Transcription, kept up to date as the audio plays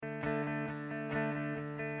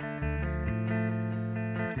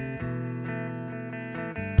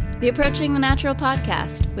The Approaching the Natural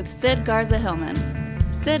podcast with Sid Garza Hillman.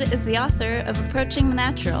 Sid is the author of Approaching the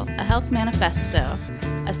Natural, a health manifesto,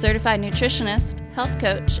 a certified nutritionist, health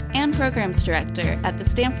coach, and programs director at the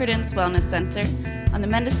Stanford Inns Wellness Center on the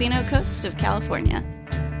Mendocino coast of California.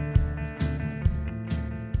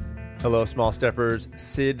 Hello, Small Steppers.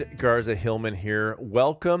 Sid Garza Hillman here.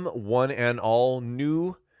 Welcome, one and all,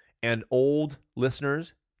 new and old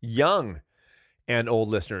listeners, young and old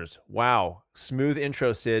listeners. Wow. Smooth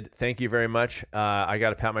intro, Sid. Thank you very much. I got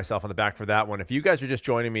to pat myself on the back for that one. If you guys are just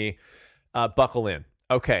joining me, buckle in.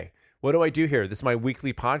 Okay. What do I do here? This is my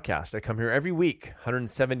weekly podcast. I come here every week,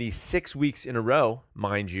 176 weeks in a row,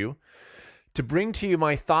 mind you, to bring to you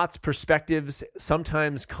my thoughts, perspectives,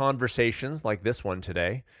 sometimes conversations like this one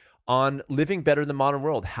today on living better in the modern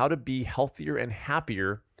world, how to be healthier and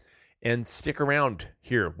happier and stick around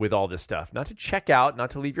here with all this stuff. Not to check out, not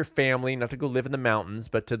to leave your family, not to go live in the mountains,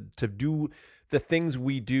 but to do the things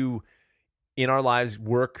we do in our lives,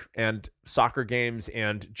 work and soccer games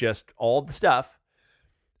and just all the stuff,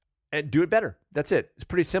 and do it better. That's it. It's a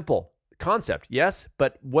pretty simple concept, yes,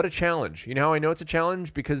 but what a challenge. You know how I know it's a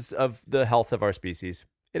challenge? Because of the health of our species.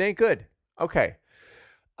 It ain't good. Okay.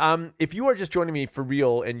 If you are just joining me for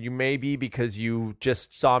real, and you may be because you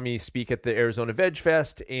just saw me speak at the Arizona Veg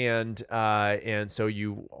Fest, and so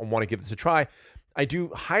you want to give this a try, I do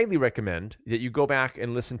highly recommend that you go back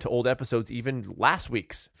and listen to old episodes, even last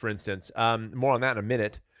week's, for instance. More on that in a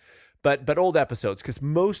minute, but old episodes, because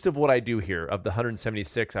most of what I do here, of the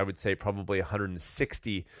 176, I would say probably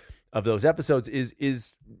 160 of those episodes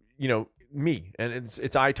is me, and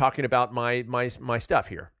it's I talking about my stuff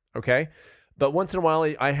here. Okay. But once in a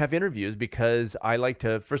while, I have interviews because I like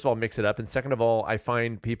to, first of all, mix it up. And second of all, I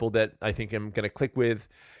find people that I think I'm going to click with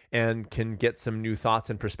and can get some new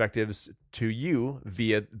thoughts and perspectives to you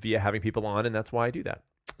via having people on. And that's why I do that.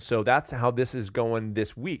 So that's how this is going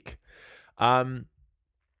this week. So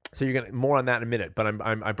you're going to more on that in a minute. But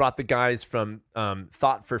I brought the guys from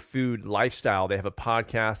Thought for Food Lifestyle. They have a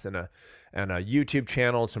podcast and a YouTube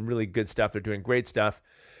channel, some really good stuff. They're doing great stuff.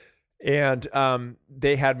 And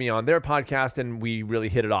they had me on their podcast, and we really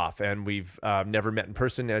hit it off. And we've never met in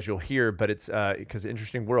person, as you'll hear, but it's because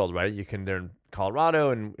interesting world, right? They're in Colorado,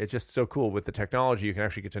 and it's just so cool with the technology. You can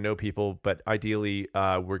actually get to know people, but ideally,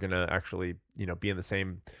 we're gonna actually, be in the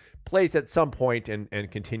same place at some point and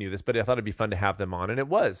continue this. But I thought it'd be fun to have them on, and it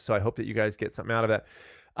was. So I hope that you guys get something out of that.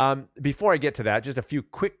 Before I get to that, just a few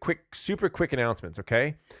super quick announcements,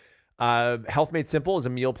 okay? Health Made Simple is a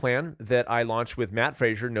meal plan that I launched with Matt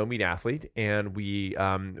Frazier, No Meat Athlete, and we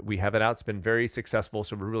have it out. It's been very successful,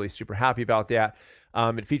 so we're really super happy about that.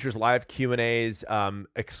 It features live Q&As,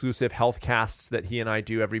 exclusive health casts that he and I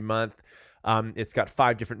do every month. It's got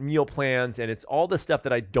 5 different meal plans, and it's all the stuff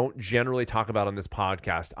that I don't generally talk about on this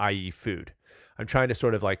podcast, i.e. food. I'm trying to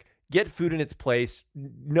sort of get food in its place,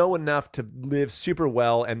 know enough to live super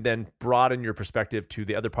well, and then broaden your perspective to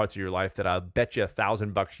the other parts of your life that I'll bet you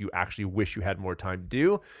 $1,000 you actually wish you had more time to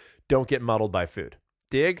do. Don't get muddled by food.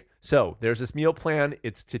 Dig? So there's this meal plan.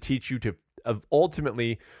 It's to teach you to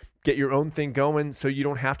ultimately get your own thing going so you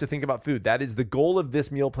don't have to think about food. That is the goal of this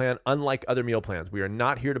meal plan, unlike other meal plans. We are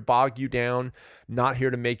not here to bog you down, not here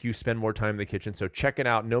to make you spend more time in the kitchen. So check it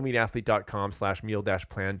out,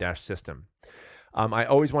 nomeatathlete.com/meal-plan-system. I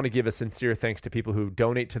always want to give a sincere thanks to people who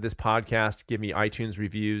donate to this podcast, give me iTunes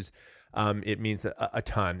reviews. It means a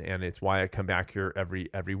ton, and it's why I come back here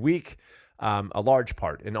every week, a large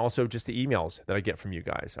part, and also just the emails that I get from you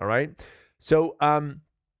guys, all right? So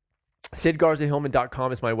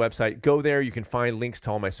SidGarzaHillman.com is my website. Go there. You can find links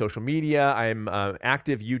to all my social media. I'm an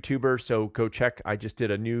active YouTuber, so go check. I just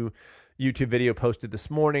did a new YouTube video posted this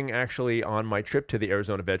morning, actually, on my trip to the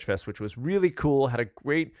Arizona Veg Fest, which was really cool. Had a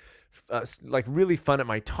great really fun at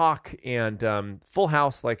my talk, and full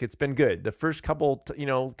house. It's been good. The first couple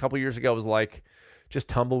years ago was just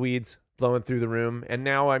tumbleweeds blowing through the room, and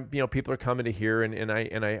now people are coming to hear, and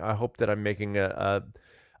I hope that I'm making a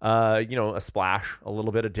splash, a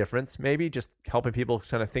little bit of difference, maybe just helping people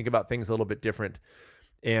kind of think about things a little bit different,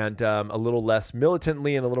 and a little less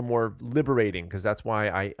militantly and a little more liberating, because that's why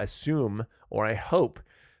I assume, or I hope,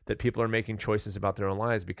 that people are making choices about their own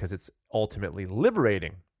lives, because it's ultimately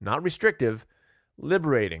liberating, not restrictive,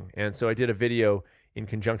 liberating. And so I did a video in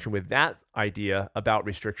conjunction with that idea about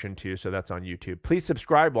restriction too. So that's on YouTube. Please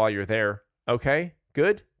subscribe while you're there. Okay,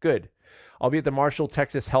 good. I'll be at the Marshall,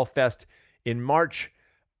 Texas Health Fest in March,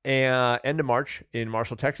 end of March in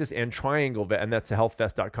Marshall, Texas, and Triangle, and that's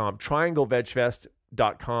healthfest.com,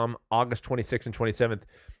 trianglevegfest.com, August 26th and 27th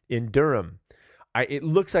in Durham. It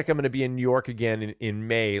looks like I'm going to be in New York again in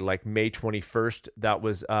May, like May 21st. That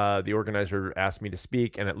was the organizer asked me to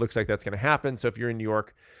speak, and it looks like that's going to happen. So if you're in New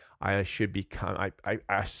York, I should be. I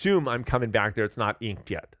assume I'm coming back there. It's not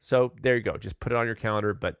inked yet. So there you go. Just put it on your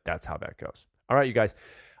calendar. But that's how that goes. All right, you guys.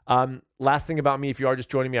 Last thing about me, if you are just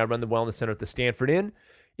joining me, I run the Wellness Center at the Stanford Inn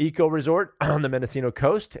Eco Resort on the Mendocino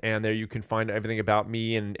Coast, and there you can find everything about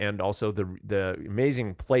me and also the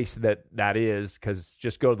amazing place that is, because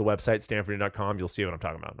just go to the website, stanfordinn.com. You'll see what I'm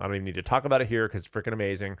talking about. I don't even need to talk about it here because it's freaking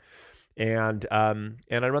amazing. And I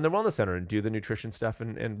run the Wellness Center and do the nutrition stuff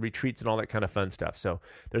and retreats and all that kind of fun stuff. So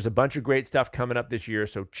there's a bunch of great stuff coming up this year.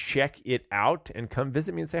 So check it out and come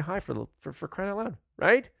visit me and say hi for crying out loud,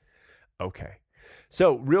 right? Okay.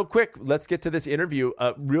 So real quick, let's get to this interview.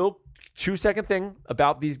 Real 2-second thing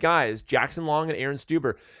about these guys, Jackson Long and Aaron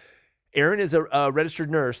Stuber. Aaron is a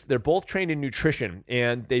registered nurse. They're both trained in nutrition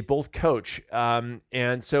and they both coach.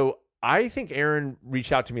 And so I think Aaron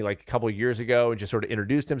reached out to me like a couple of years ago and just sort of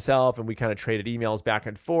introduced himself, and we kind of traded emails back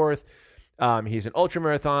and forth. He's an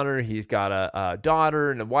ultramarathoner. He's got a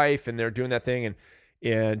daughter and a wife, and they're doing that thing.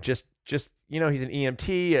 And just he's an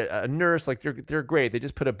EMT, a nurse. Like they're great. They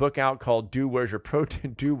just put a book out called Where's Your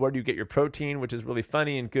Protein? Where Do You Get Your Protein? Which is really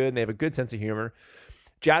funny and good. And they have a good sense of humor.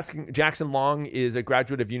 Jackson Long is a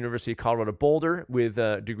graduate of University of Colorado Boulder with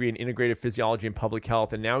a degree in integrative physiology and public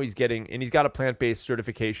health, and now he's got a plant-based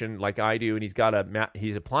certification like I do, and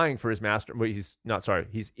he's applying for his master. Well, he's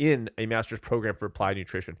in a master's program for applied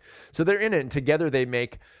nutrition. So they're in it, and together they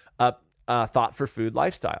make a Thought for Food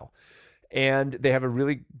lifestyle. And they have a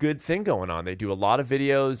really good thing going on. They do a lot of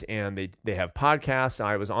videos, and they have podcasts.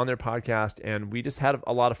 I was on their podcast, and we just had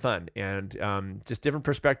a lot of fun, and just different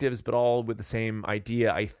perspectives, but all with the same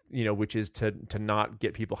idea, which is to not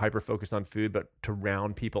get people hyper focused on food, but to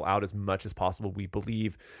round people out as much as possible. We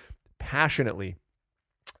believe passionately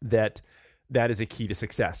that is a key to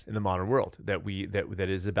success in the modern world, that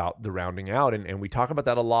is about the rounding out. And we talk about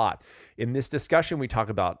that a lot. In this discussion, we talk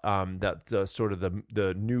about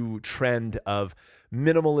the new trend of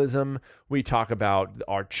minimalism. We talk about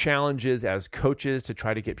our challenges as coaches to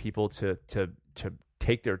try to get people to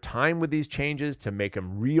take their time with these changes, to make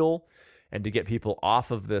them real, and to get people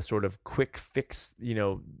off of the sort of quick fix,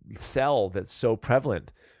 sell that's so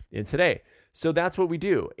prevalent in today. So that's what we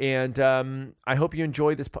do, and I hope you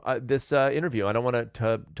enjoy this interview. I don't want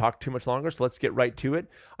to talk too much longer, so let's get right to it.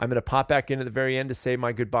 I'm going to pop back in at the very end to say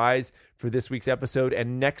my goodbyes for this week's episode,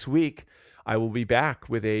 and next week I will be back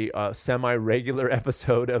with a semi-regular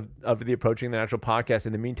episode of the Approaching the Natural podcast.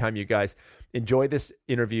 In the meantime, you guys, enjoy this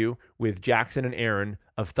interview with Jackson and Aaron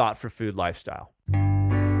of Thought for Food Lifestyle.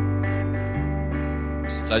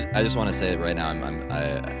 So I just want to say right now,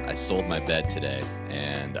 I sold my bed today,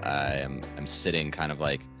 and I'm sitting kind of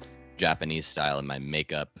like Japanese style in my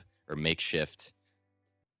makeshift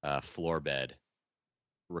floor bed,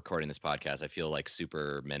 recording this podcast. I feel like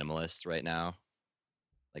super minimalist right now.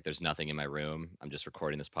 Like there's nothing in my room. I'm just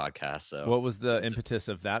recording this podcast. So what was the impetus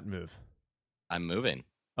of that move? I'm moving.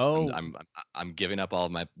 Oh, I'm giving up all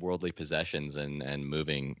of my worldly possessions and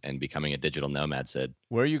moving and becoming a digital nomad, Sid.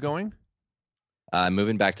 Where are you going? I'm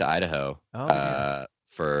moving back to Idaho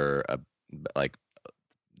for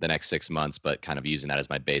the next 6 months, but kind of using that as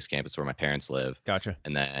my base camp. It's where my parents live. Gotcha.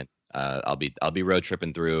 And then I'll be road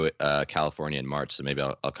tripping through California in March, so maybe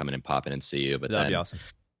I'll come in and pop in and see you. But that'd be awesome.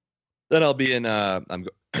 Then I'll be in. I'm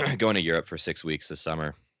going to Europe for 6 weeks this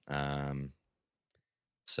summer.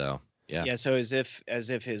 So yeah. Yeah. So as if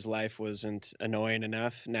his life wasn't annoying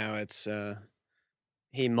enough, now it's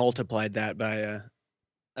he multiplied that by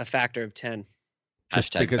a factor of 10.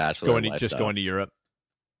 Hashtag bachelor lifestyle. Just going to Europe.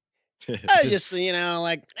 I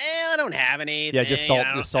don't have anything. Yeah, just salt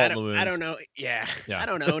the wounds. I don't know. Yeah. I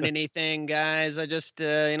don't own anything, guys. I just,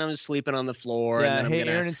 I'm just sleeping on the floor. Yeah. And then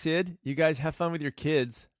Aaron and Sid, you guys have fun with your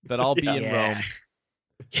kids, but I'll be in Rome.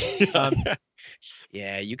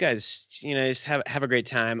 Yeah, you guys, just have a great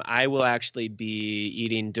time. I will actually be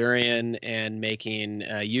eating durian and making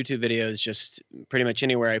YouTube videos just pretty much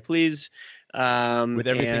anywhere I please. With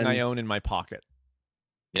everything I own in my pocket.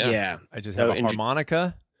 Yeah. I just have a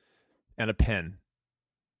harmonica and a pen.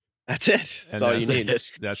 That's it. That's all you need.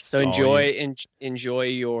 Enjoy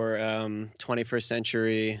your 21st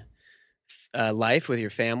century life with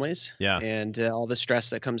your families. Yeah. And all the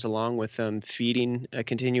stress that comes along with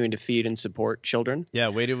continuing to feed and support children. Yeah.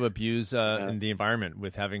 Way to abuse the environment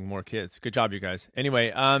with having more kids. Good job, you guys.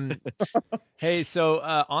 Anyway, hey, so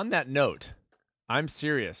on that note, I'm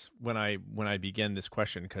serious when I begin this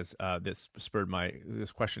question, because this spurred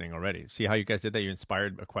this questioning already. See how you guys did that? You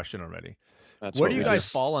inspired a question already. Where do you guys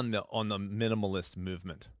fall on the minimalist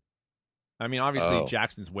movement? I mean, obviously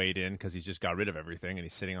Jackson's weighed in because he's just got rid of everything and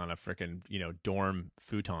he's sitting on a freaking dorm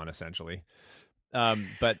futon essentially.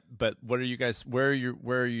 But what are you guys? Where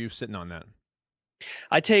are you sitting on that?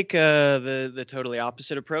 I take the totally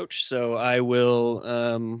opposite approach. So I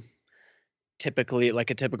will typically,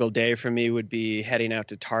 like a typical day for me would be heading out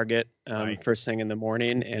to Target Right. first thing in the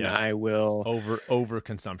morning, and Yeah. I will Over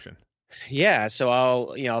consumption. yeah. So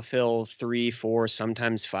I'll fill 3, 4,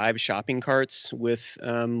 sometimes 5 shopping carts with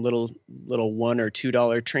little $1 or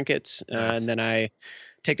 $2 trinkets, Nice. and then I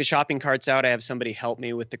take the shopping carts out. I have somebody help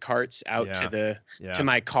me with the carts out to Yeah.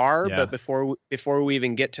 my car. Yeah. But before we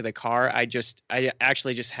even get to the car, I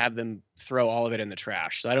actually just have them throw all of it in the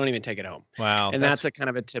trash. So I don't even take it home. Wow. And that's a kind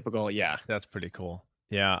of a typical, That's pretty cool.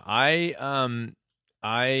 Yeah. And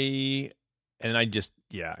you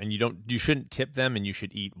shouldn't tip them, and you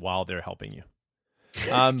should eat while they're helping you.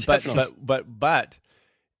 Definitely. But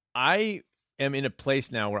I am in a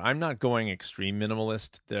place now where I'm not going extreme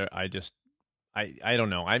minimalist. I don't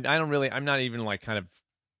know. I'm not even like kind of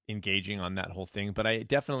engaging on that whole thing, but I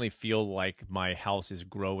definitely feel like my house is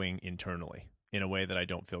growing internally in a way that I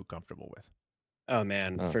don't feel comfortable with. Oh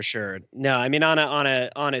man, Oh. for sure. No, I mean on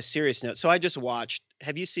a serious note. So I just watched.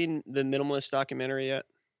 Have you seen the Minimalist documentary yet?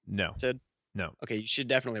 No. Sid? No. Okay, you should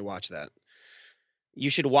definitely watch that. You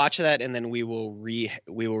should watch that, and then we will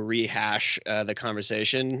rehash the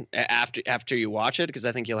conversation after you watch it, because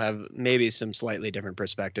I think you'll have maybe some slightly different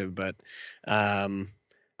perspective. But I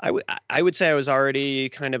would say I was already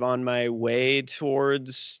kind of on my way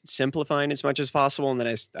towards simplifying as much as possible, and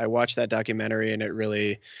then I watched that documentary, and it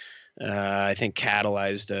really I think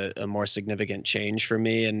catalyzed a more significant change for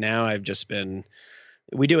me. And now I've just been.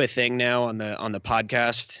 We do a thing now on the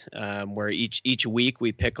podcast where each week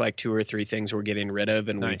we pick like 2 or 3 things we're getting rid of,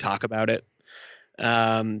 and we Nice. talk about it.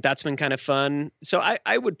 That's been kind of fun. So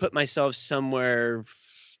I would put myself somewhere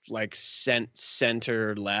like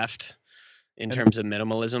center left in terms of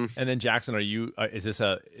minimalism. And then Jackson, is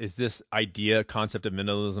this concept of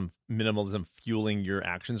minimalism fueling your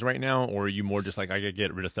actions right now, or are you more just like, I gotta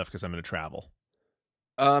get rid of stuff because I'm going to travel?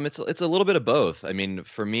 It's a little bit of both. I mean,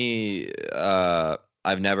 for me,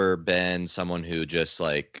 I've never been someone who just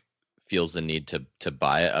like feels the need to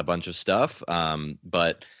buy a bunch of stuff.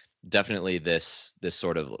 But definitely this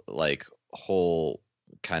sort of like whole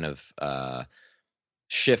kind of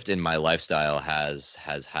shift in my lifestyle has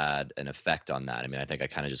had an effect on that. I mean, I think I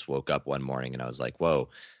kind of just woke up one morning and I was like, whoa,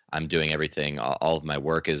 I'm doing everything. All of my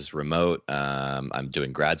work is remote. I'm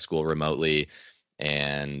doing grad school remotely.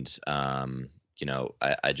 And, I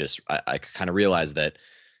kind of realized that,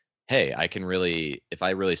 hey, I can really, if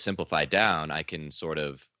I really simplify down, I can sort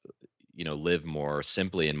of, live more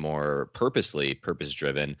simply and more purpose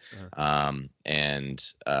driven. And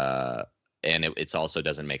it's also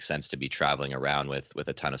doesn't make sense to be traveling around with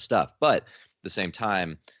a ton of stuff. But at the same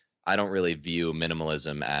time, I don't really view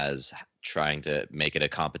minimalism as trying to make it a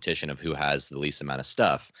competition of who has the least amount of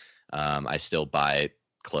stuff. I still buy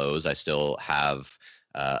clothes. I still have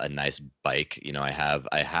a nice bike.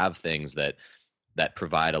 I have things that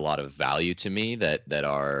provide a lot of value to me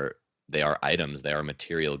they are items, they are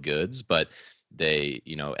material goods, but they,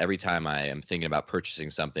 every time I am thinking about purchasing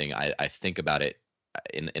something, I think about it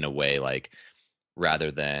in a way like,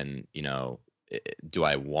 rather than, do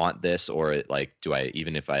I want this, or like, do I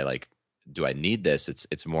need this?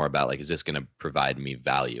 It's more about like, is this going to provide me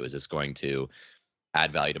value? Is this going to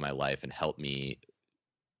add value to my life and help me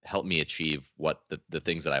achieve what the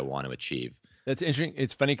things that I want to achieve? That's interesting.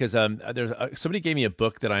 It's funny because there's somebody gave me a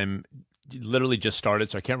book that I'm literally just started,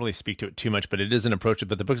 so I can't really speak to it too much, but it is an approach.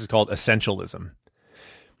 But the book is called Essentialism.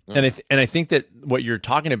 And I think that what you're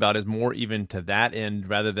talking about is more even to that end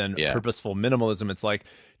rather than purposeful minimalism. It's like,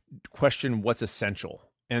 question what's essential,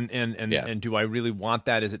 and do I really want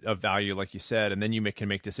that? Is it of value, like you said? And then you can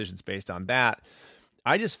make decisions based on that.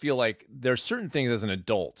 I just feel like there's certain things as an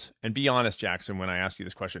adult, and be honest, Jackson, when I ask you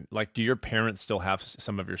this question, like, do your parents still have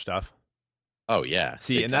some of your stuff? Oh yeah.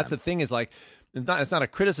 See, and that's the thing is like, it's not a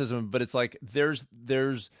criticism, but it's like there's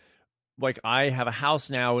like, I have a house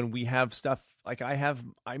now and we have stuff like I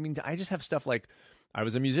just have stuff like, I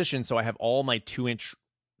was a musician, so I have all my 2-inch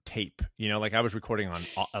tape, like I was recording on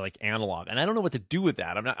like analog, and I don't know what to do with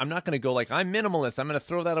that. I'm not going to go like, I'm minimalist, I'm going to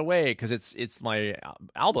throw that away because it's my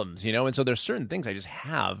albums, and so there's certain things I just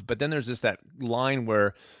have, but then there's just that line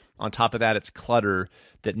where on top of that it's clutter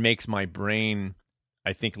that makes my brain,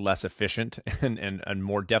 I think, less efficient and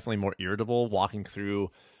definitely more irritable walking through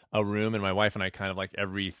a room. And my wife and I kind of like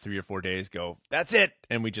every 3 or 4 days go, that's it.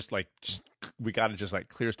 And we we got to just like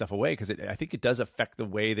clear stuff away, because I think it does affect the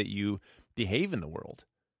way that you behave in the world.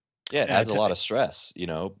 Yeah, it adds a lot of stress,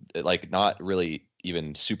 like not really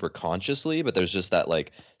even super consciously, but there's just that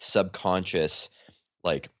like subconscious,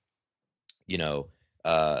 like,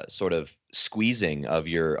 sort of squeezing of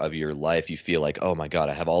your life. You feel like, oh my God,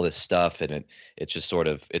 I have all this stuff, and it's just sort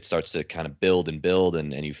of, it starts to kind of build and build,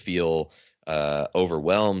 and you feel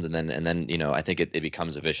overwhelmed, and then I think it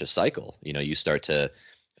becomes a vicious cycle. You start to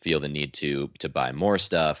feel the need to buy more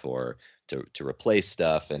stuff, or to replace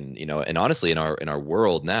stuff, and and honestly, in our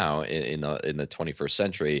world now, in the 21st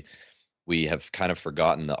century, we have kind of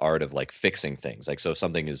forgotten the art of like fixing things. Like, so if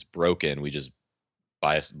something is broken, we just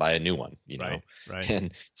buy a new one, Right.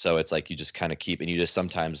 And so it's like you just kind of keep, and you just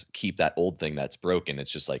sometimes keep that old thing that's broken.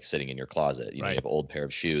 It's just like sitting in your closet. You Right. have an old pair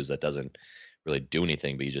of shoes that doesn't really do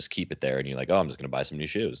anything, but you just keep it there, and you're like, oh, I'm just going to buy some new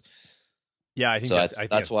shoes. Yeah, I think So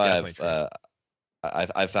that's why definitely true.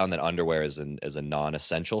 I've found that underwear is a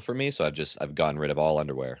non-essential for me. So I've gotten rid of all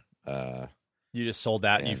underwear. You just sold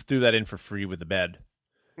that, and you and- threw that in for free with the bed.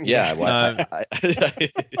 Yeah. Well, Uh,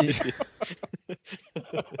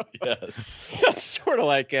 yes. That's sort of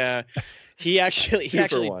like he actually Two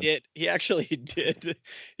for one. did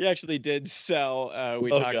sell.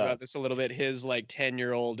 We Oh, talked God. about this a little bit. His like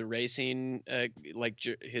 10-year-old racing,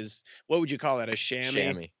 his, what would you call that? A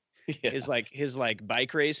chamois? Yeah. His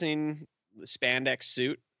bike racing spandex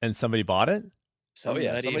suit. And somebody bought it? Oh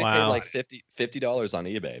yeah, somebody paid Wow. like $50 on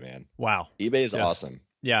eBay, man. Wow. eBay is Yes. awesome.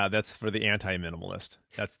 Yeah, that's for the anti-minimalist.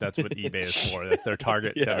 That's what eBay is for. That's their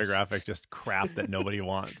target Yes. demographic, just crap that nobody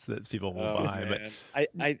wants that people will buy. But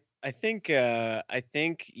Man. I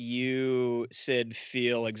think you, Sid,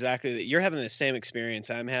 feel exactly that. You're having the same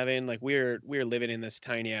experience I'm having. Like we're living in this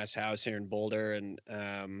tiny ass house here in Boulder,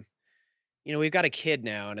 and we've got a kid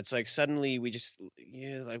now, and it's like suddenly we just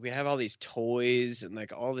like we have all these toys and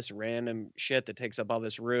like all this random shit that takes up all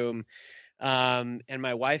this room. And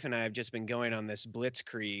my wife and I have just been going on this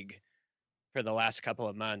blitzkrieg for the last couple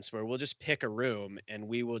of months, where we'll just pick a room and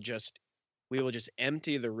we will just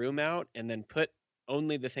empty the room out and then put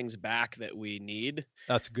only the things back that we need.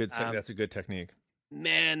 that's good. That's a good technique.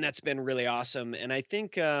 Man, that's been really awesome. And I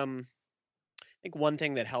think one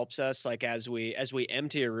thing that helps us, like as we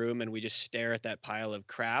empty a room and we just stare at that pile of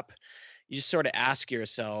crap, you just sort of ask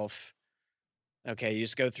yourself, okay, you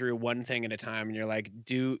just go through one thing at a time, and you're like,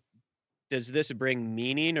 does this bring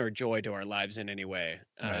meaning or joy to our lives in any way?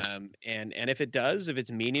 Right. And if it does, if it's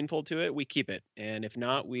meaningful to it, we keep it. And if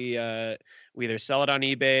not, we either sell it on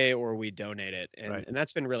eBay or we donate it. And Right. and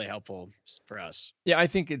that's been really helpful for us. Yeah, I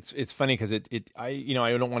think it's funny because I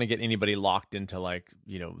don't want to get anybody locked into like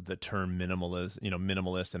the term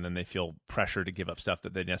minimalist, and then they feel pressure to give up stuff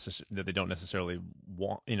that they don't necessarily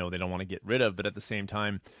want. They don't want to get rid of, but at the same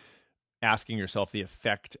time, asking yourself the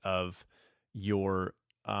effect of your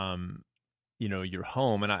your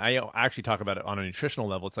home. And I actually talk about it on a nutritional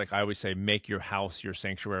level. It's like I always say, make your house your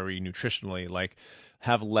sanctuary nutritionally. Like,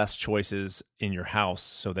 have less choices in your house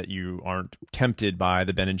so that you aren't tempted by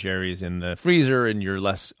the Ben and Jerry's in the freezer, and you're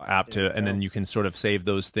less apt to. And then you can sort of save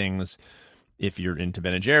those things. If you're into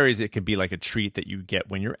Ben and Jerry's, it could be like a treat that you get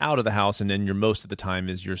when you're out of the house, and then most of the time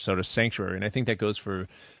is your sort of sanctuary. And I think that goes for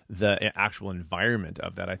the actual environment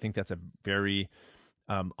of that. I think that's a very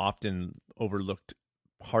often overlooked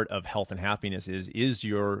part of health and happiness is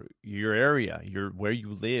your area, where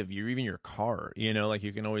you live, even your car. Like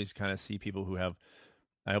you can always kind of see people who have,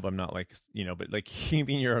 I hope I'm not like, but like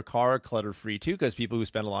keeping your car clutter free too, because people who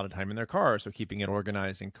spend a lot of time in their car, so keeping it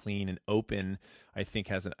organized and clean and open, I think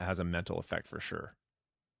has a mental effect for sure.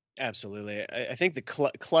 Absolutely. I think the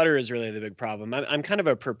clutter is really the big problem. I'm kind of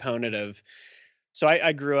a proponent of, so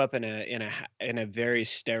I grew up in a very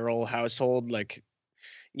sterile household. Like,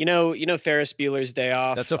 Ferris Bueller's Day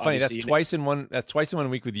Off. That's so funny. That's obviously, twice in one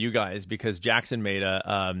week with you guys, because Jackson made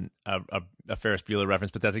a Ferris Bueller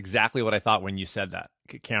reference, but that's exactly what I thought when you said that.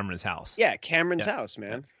 Cameron's house. Yeah, Cameron's house,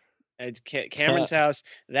 man. It's Cameron's house.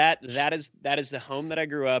 That is the home that I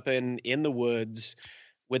grew up in the woods,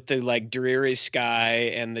 with the like dreary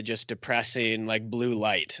sky and the just depressing like blue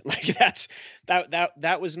light. Like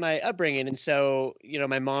that was my upbringing. And so,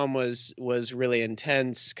 my mom was really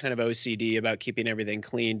intense, kind of OCD about keeping everything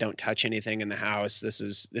clean. Don't touch anything in the house. This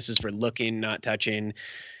is for looking, not touching.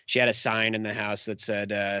 She had a sign in the house that said,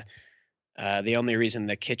 the only reason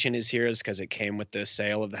the kitchen is here is because it came with the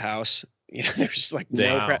sale of the house. There's just like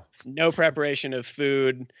no preparation of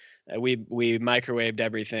food. We microwaved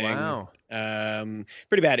everything. Wow.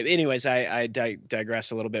 Pretty bad. Anyways, I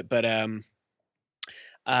digress a little bit, but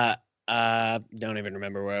don't even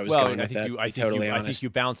remember where I was going with that. I think you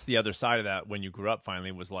bounced the other side of that when you grew up.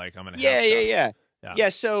 Finally, was like, I'm gonna have stuff. Yeah.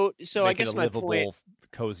 So Make I guess it a my livable, point.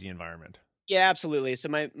 cozy environment. Yeah, absolutely. So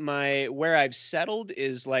my where I've settled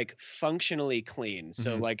is like functionally clean.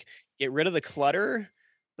 So Mhm. like get rid of the clutter,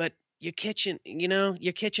 but your kitchen,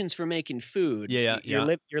 your kitchen's for making food. Yeah, Your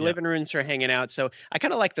yeah. living room's for hanging out. So I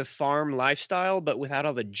kind of like the farm lifestyle, but without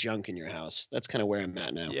all the junk in your house. That's kind of where I'm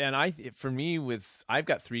at now. Yeah, and for me, I've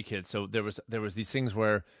got 3 kids, so there was these things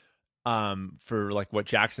where, for like what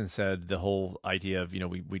Jackson said, the whole idea of,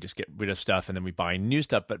 we just get rid of stuff and then we buy new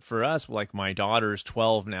stuff. But for us, like my daughter's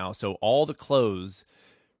 12 now, so all the clothes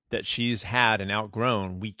that she's had and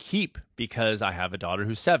outgrown, we keep, because I have a daughter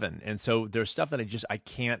who's 7, and so there's stuff that I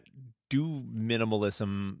can't do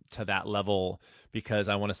minimalism to that level, because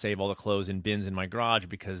I want to save all the clothes in bins in my garage,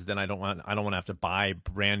 because then I don't want to have to buy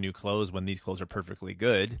brand new clothes when these clothes are perfectly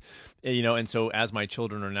good, and so as my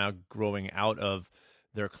children are now growing out of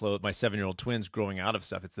their clothes, my 7-year-old twins growing out of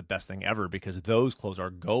stuff, it's the best thing ever, because those clothes are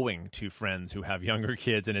going to friends who have younger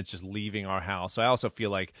kids, and it's just leaving our house. So I also feel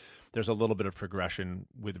like there's a little bit of progression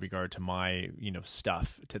with regard to my,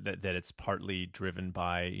 stuff, that it's partly driven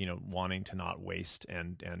by, wanting to not waste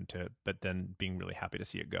but then being really happy to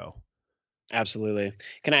see it go. Absolutely.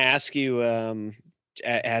 Can I ask you,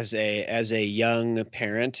 as a young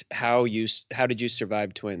parent, how did you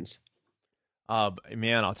survive twins?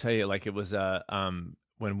 Man, I'll tell you, like, it was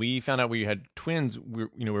when we found out we had twins, we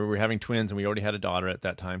were having twins, and we already had a daughter at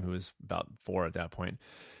that time who was about 4 at that point.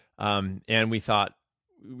 And we thought,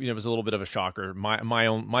 it was a little bit of a shocker.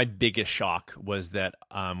 My biggest shock was that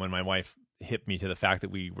when my wife hit me to the fact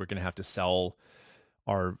that we were going to have to sell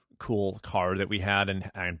our cool car that we had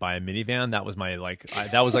and buy a minivan. That was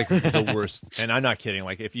that was like the worst. And I'm not kidding.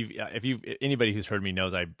 Like, if anybody who's heard me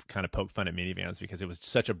knows I kind of poke fun at minivans, because it was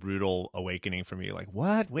such a brutal awakening for me. Like,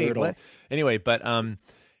 what? Wait, brutal. What? Anyway, but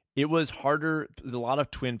it was harder. A lot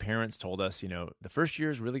of twin parents told us, the first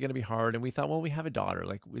year is really going to be hard. And we thought, well, we have a daughter.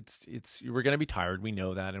 Like, we're going to be tired. We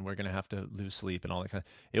know that. And we're going to have to lose sleep and all that kind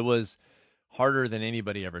of. It was harder than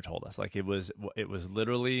anybody ever told us. Like, it was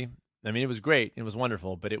literally, I mean, it was great. It was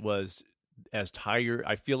wonderful, but it was as tired.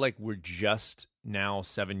 I feel like we're just now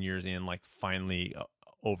 7 years in, like, finally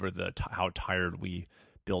over how tired we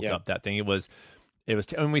built up that thing. It was,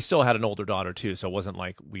 and we still had an older daughter too. So it wasn't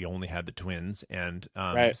like we only had the twins. And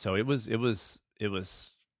right. So it was,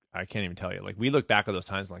 I can't even tell you, like, we look back at those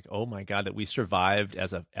times like, oh my God, that we survived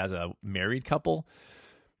as a married couple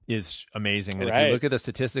is amazing. And if you look at the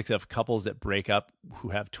statistics of couples that break up who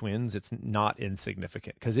have twins, it's not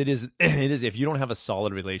insignificant, because it is, if you don't have a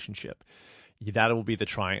solid relationship, that will be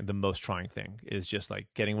the most trying thing, is just like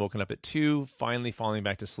getting woken up at 2, finally falling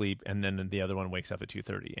back to sleep, and then the other one wakes up at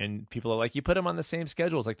 2:30. And people are like, you put them on the same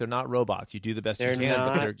schedule. It's like, they're not robots. You do the best you can,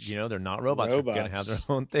 but they're not robots. They're going to have their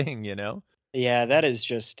own thing, Yeah, that is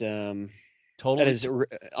just totally. That is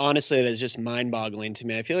honestly, that is just mind-boggling to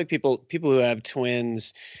me. I feel like people who have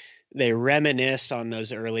twins, they reminisce on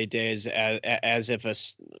those early days as if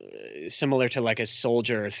similar to like a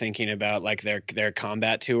soldier thinking about like their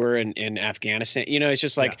combat tour in Afghanistan. It's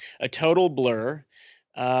just like a total blur.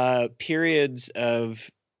 Periods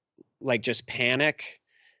of like just panic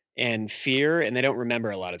and fear, and they don't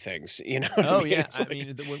remember a lot of things. Oh yeah, I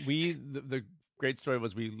mean, the great story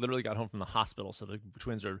was we literally got home from the hospital. So the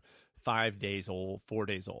twins are 5 days old, 4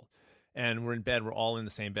 days old. And we're in bed. We're all in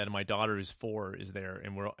the same bed. And my daughter, who's 4, is there,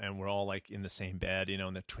 and we're all like in the same bed,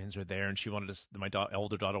 and the twins are there. And she wanted to. My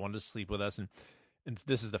elder daughter wanted to sleep with us. And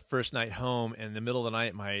this is the first night home. And in the middle of the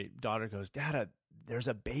night, my daughter goes, "Dada, there's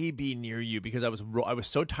a baby near you," because I was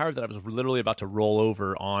so tired that I was literally about to roll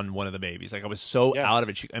over on one of the babies. Like, I was so out of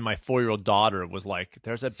it. And my 4-year-old daughter was like,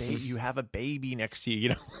 "There's a baby. You have a baby next to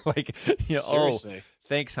you." Seriously. Oh,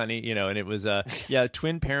 thanks, honey. And it was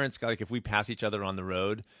twin parents. Like, if we pass each other on the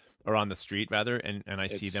road, or on the street rather, and I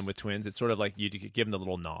see them with twins, it's sort of like you give them the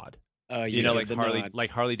little nod.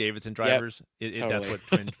 Like Harley Davidson drivers. Yep, totally. That's what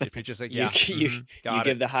twin. It's just like, you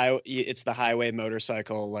give the it's the highway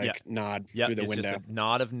motorcycle nod through the window. Just the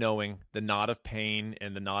nod of knowing, the nod of pain,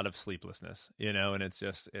 and the nod of sleeplessness. And it's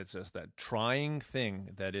just that trying thing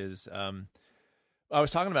that is. I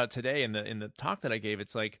was talking about today in the talk that I gave.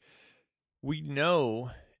 It's like, we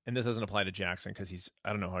know. And this doesn't apply to Jackson because he's, I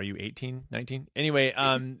don't know, are you 18, 19? Anyway,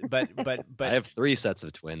 but I have 3 sets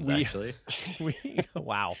of twins, actually.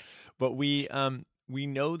 Wow. But we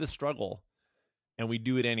know the struggle, and we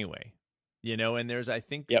do it anyway, and there's, I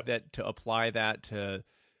think that to apply that to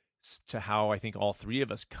how I think all 3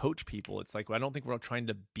 of us coach people, it's like, I don't think we're trying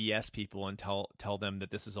to BS people and tell them that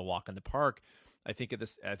this is a walk in the park. I think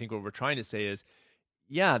what we're trying to say is,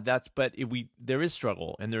 there is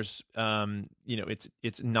struggle, and there's,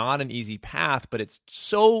 it's not an easy path, but it's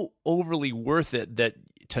so overly worth it that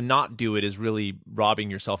to not do it is really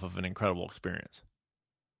robbing yourself of an incredible experience.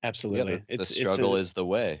 Absolutely. The struggle is the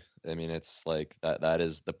way. I mean, it's like that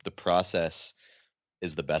is the process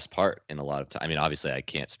is the best part in a lot of time. I mean, obviously I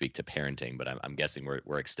can't speak to parenting, but I'm guessing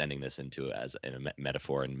we're extending this into as in a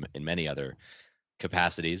metaphor and in many other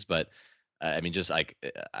capacities. But I mean, just like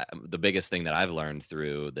the biggest thing that I've learned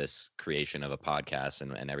through this creation of a podcast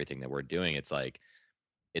and everything that we're doing, it's like,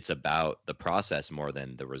 it's about the process more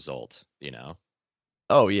than the result, you know?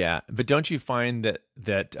 Oh yeah. But don't you find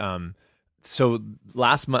that so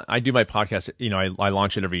last month I do my podcast, I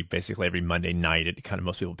launch it basically every Monday night. It kind of,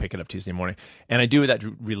 most people pick it up Tuesday morning, and I do that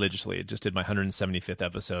religiously. It just did my 175th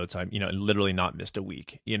episode. So I'm, literally not missed a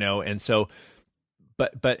week, and so,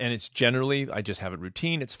 and it's generally, I just have a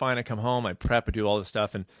routine. It's fine. I come home, I prep, I do all this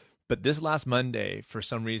stuff. But this last Monday, for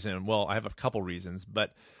some reason, well, I have a couple reasons,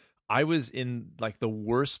 but I was in like the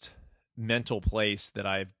worst mental place that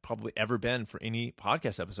I've probably ever been for any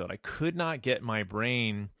podcast episode. I could not get my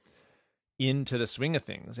brain into the swing of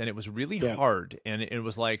things, and it was really hard. And it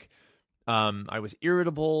was like, I was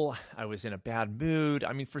irritable. I was in a bad mood.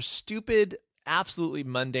 I mean, for stupid, absolutely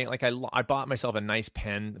mundane. Like I bought myself a nice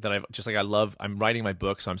pen that I love. I'm writing my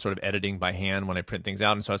book, so I'm sort of editing by hand when I print things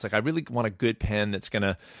out. And so I was like, I really want a good pen that's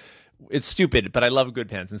it's stupid, but I love good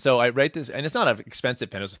pens. And so I write this, and it's not an expensive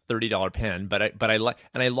pen. It was a $30 pen, but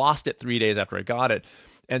I lost it 3 days after I got it.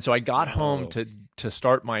 And so I got home to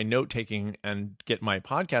start my note taking and get my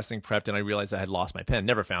podcasting prepped, and I realized I had lost my pen.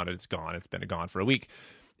 Never found it. It's gone. It's been gone for a week.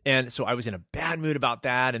 And so I was in a bad mood about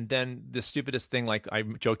that. And then the stupidest thing, like I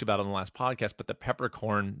joked about on the last podcast, but the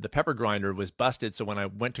pepper grinder was busted. So when I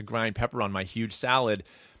went to grind pepper on my huge salad,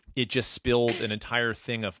 it just spilled an entire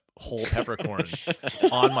thing of whole peppercorns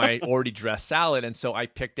on my already dressed salad. And so I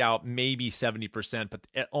picked out maybe 70%, but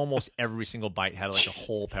almost every single bite had like a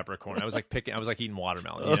whole peppercorn. I was like eating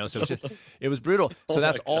watermelon, so it was brutal. So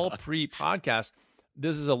that's all pre-podcast.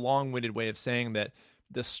 This is a long-winded way of saying that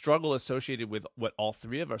the struggle associated with what all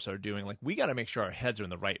three of us are doing, like we got to make sure our heads are in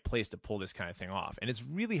the right place to pull this kind of thing off. And it's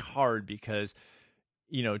really hard because,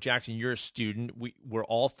 Jackson, you're a student. We're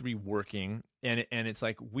all three working, and it's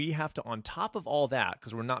like we have to, on top of all that,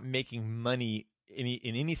 because we're not making money in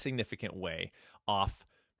any significant way off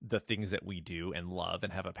the things that we do and love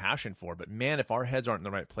and have a passion for. But man, if our heads aren't in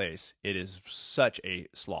the right place, it is such a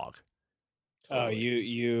slog. Oh,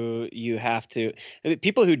 you have to.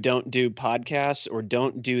 People who don't do podcasts or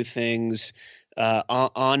don't do things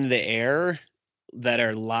on the air that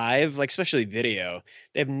are live, like especially video,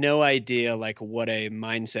 they have no idea like what a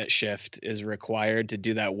mindset shift is required to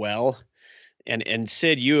do that well. And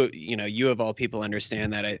Sid, you of all people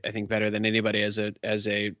understand that I think better than anybody as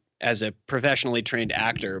a professionally trained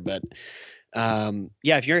actor. But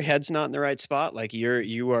if your head's not in the right spot, like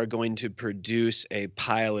you are going to produce a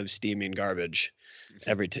pile of steaming garbage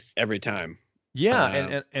every time.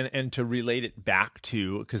 Yeah, and to relate it back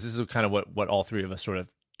to, because this is kind of what all three of us sort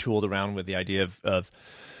of tooled around with, the idea of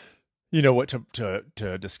what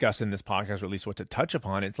to discuss in this podcast, or at least what to touch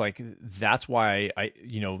upon. It's like, that's why I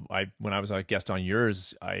when I was a guest on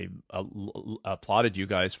yours, I applauded you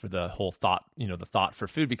guys for the whole thought, the thought for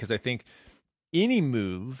food, because I think any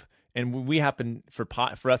move, and we happen for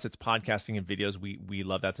us, it's podcasting and videos. We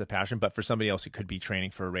love, that's a passion. But for somebody else, it could be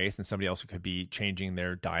training for a race, and somebody else, it could be changing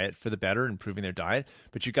their diet for the better, improving their diet.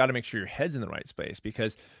 But you got to make sure your head's in the right space,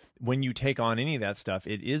 because when you take on any of that stuff,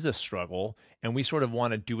 it is a struggle, and we sort of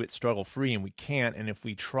want to do it struggle free, and we can't. And if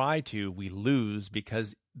we try to, we lose,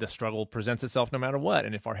 because the struggle presents itself no matter what.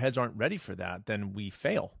 And if our heads aren't ready for that, then we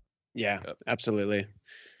fail. Yeah, absolutely.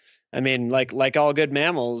 I mean, like all good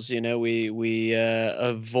mammals, we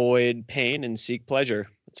avoid pain and seek pleasure.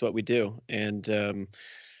 That's what we do. And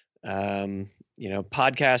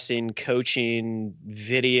podcasting, coaching,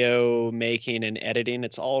 video making, and editing,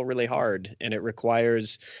 it's all really hard, and it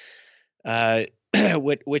requires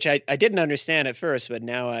which I didn't understand at first, but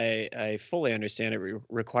now I fully understand. It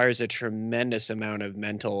requires a tremendous amount of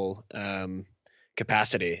mental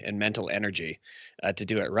capacity and mental energy to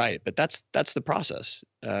do it right. But that's the process,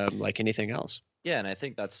 like anything else. Yeah, and I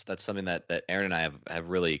think that's something that Aaron and I have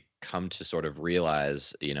really come to sort of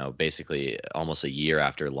realize, basically almost a year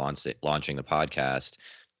after launching the podcast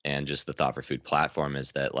and just the Thought for Food platform,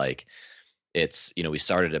 is that like, it's, we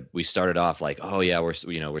started off like, oh yeah,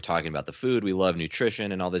 we're talking about the food, we love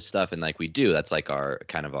nutrition and all this stuff, and like we do, that's like our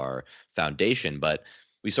kind of our foundation. But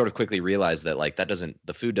we sort of quickly realized that like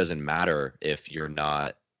the food doesn't matter if you're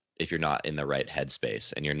not in the right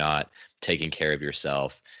headspace, and you're not taking care of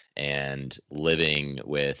yourself and living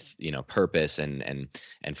with purpose and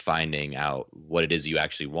finding out what it is you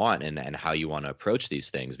actually want and how you want to approach these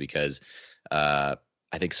things. Because I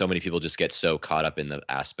think so many people just get so caught up in the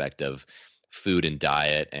aspect of food and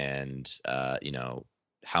diet and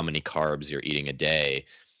how many carbs you're eating a day,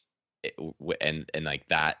 and like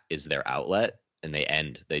that is their outlet. they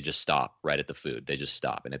end. They just stop right at the food. They just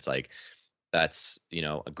stop, and it's like, that's,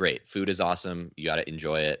 great. Food is awesome. You got to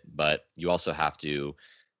enjoy it, but you also have to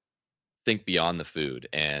think beyond the food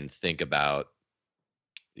and think about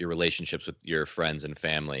your relationships with your friends and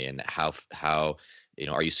family, and how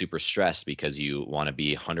are you super stressed because you want to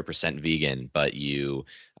be 100% vegan, but you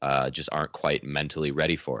just aren't quite mentally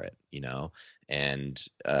ready for it, and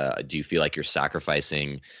do you feel like you're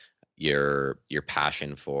sacrificing your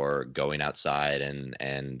passion for going outside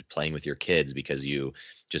and playing with your kids because you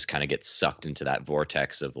just kind of get sucked into that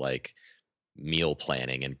vortex of like meal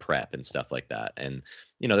planning and prep and stuff like that? And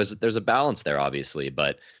there's a balance there, obviously,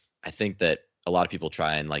 but I think that a lot of people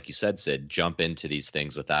try and, like you said, Sid, jump into these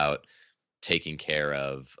things without taking care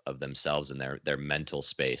of themselves and their mental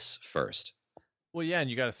space first. Well, yeah, and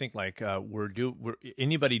you got to think like we're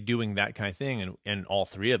anybody doing that kind of thing, and all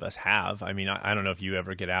three of us have. I mean, I don't know if you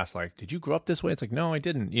ever get asked like, "Did you grow up this way?" It's like, no, I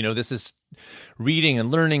didn't. This is reading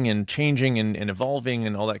and learning and changing and evolving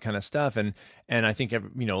and all that kind of stuff. And I think a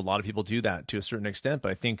lot of people do that to a certain extent.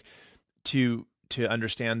 But I think to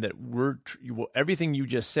understand that everything you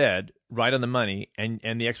just said right on the money, and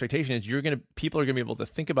the expectation is people are gonna be able to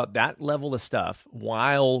think about that level of stuff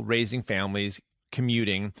while raising families,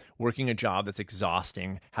 commuting, working a job that's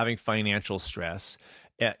exhausting, having financial stress,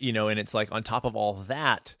 and it's like on top of all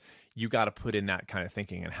that, you got to put in that kind of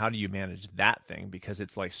thinking. And how do you manage that thing? Because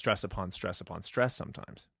it's like stress upon stress upon stress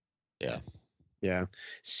sometimes. Yeah.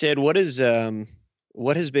 Sid, what has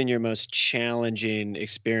been your most challenging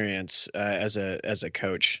experience as a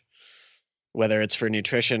coach, whether it's for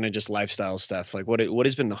nutrition or just lifestyle stuff? Like what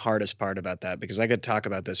has been the hardest part about that? Because I could talk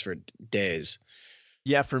about this for days.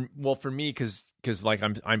 Yeah, for me, because like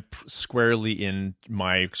I'm squarely in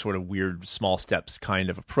my sort of weird small steps kind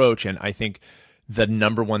of approach, and I think the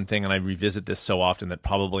number one thing, and I revisit this so often that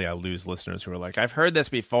probably I lose listeners who are like, I've heard this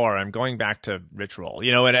before. I'm going back to Rich Roll,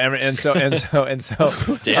 and so.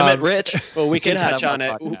 Damn it, Rich. Well, we can touch on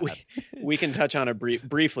it. We can touch on it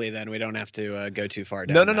briefly. Then we don't have to go too far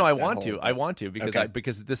down. No. I want to because okay.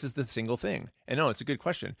 Because this is the single thing. And no, it's a good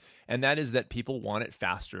question, and that is that people want it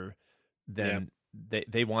faster than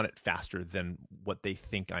they want it faster than what they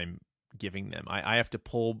think I'm giving them. I have to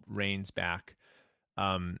pull reins back.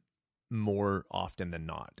 More often than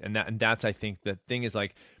not. And that's, I think the thing is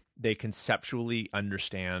like, they conceptually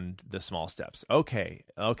understand the small steps. Okay.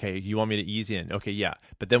 You want me to ease in? Okay. Yeah.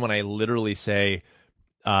 But then when I literally say,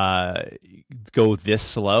 go this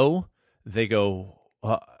slow, they go,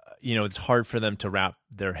 it's hard for them to wrap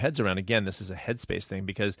their heads around. Again, this is a headspace thing,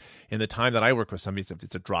 because in the time that I work with somebody,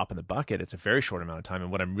 it's a drop in the bucket. It's a very short amount of time.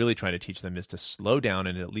 And what I'm really trying to teach them is to slow down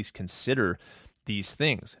and at least consider these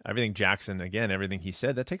things. Everything Jackson, again, everything he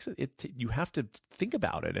said, that takes it. You have to think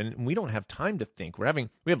about it, and we don't have time to think. We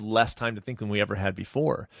have less time to think than we ever had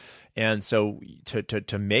before, and so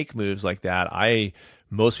to make moves like that,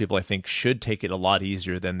 most people I think should take it a lot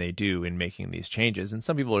easier than they do in making these changes. And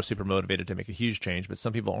some people are super motivated to make a huge change, but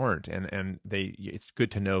some people aren't, and it's good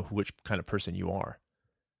to know which kind of person you are.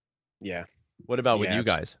 Yeah. What about with you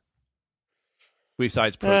guys?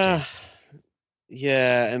 Besides protein.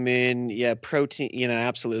 Yeah, I mean, protein,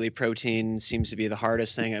 absolutely. Protein seems to be the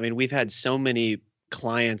hardest thing. I mean, we've had so many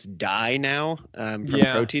clients die now from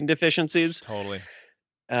protein deficiencies. Totally.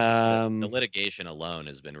 The litigation alone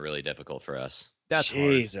has been really difficult for us. That's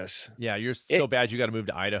Jesus. Hard. Yeah, you're so bad you got to move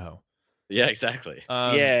to Idaho. Yeah, exactly.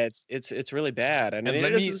 It's really bad. I mean,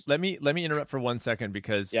 let me interrupt for 1 second,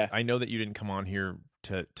 because I know that you didn't come on here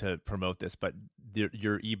to promote this, but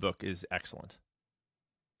your ebook is excellent.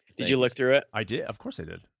 Did you look through it? I did. Of course I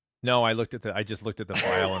did. No, I just looked at the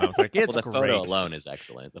file and I was like, it's the great. Photo alone is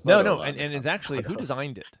excellent. And it's actually, who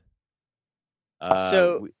designed it?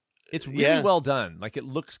 So it's really well done. Like, it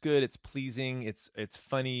looks good. It's pleasing. It's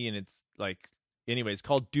funny. And it's like, anyway, it's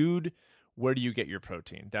called Dude, Where Do You Get Your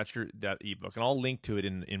Protein? That's that ebook. And I'll link to it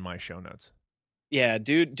in my show notes. Yeah,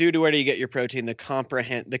 Dude, Where Do You Get Your Protein? The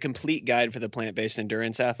complete guide for the plant-based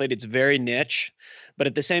endurance athlete. It's very niche, but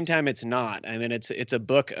at the same time, it's not. I mean, it's a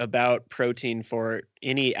book about protein for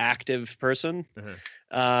any active person.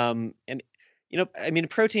 Mm-hmm. And I mean,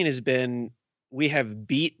 protein has been. We have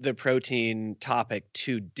beat the protein topic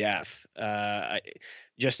to death,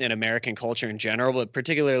 just in American culture in general, but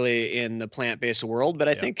particularly in the plant-based world. But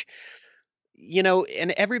I think.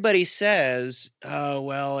 And everybody says, oh,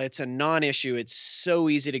 well, it's a non-issue. It's so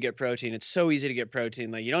easy to get protein. It's so easy to get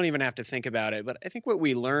protein. Like, you don't even have to think about it. But I think what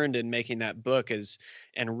we learned in making that book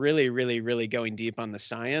and really, really, really going deep on the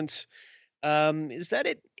science, is that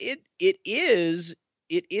it is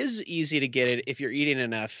easy to get it if you're eating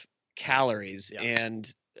enough calories. Yeah.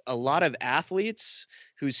 And a lot of athletes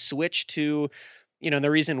who switch to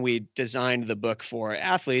the reason we designed the book for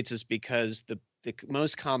athletes is because the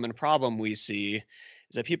most common problem we see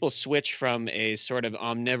is that people switch from a sort of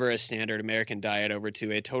omnivorous standard American diet over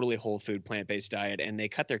to a totally whole food plant-based diet, and they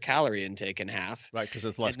cut their calorie intake in half. Right, because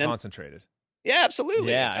it's less concentrated. Yeah,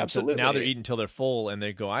 absolutely. Yeah, absolutely. So now they're eating until they're full, and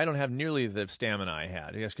they go, I don't have nearly the stamina I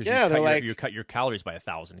had. Yes, because you cut your calories by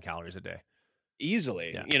 1,000 calories a day.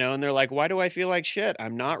 Easily, and they're like, why do I feel like shit?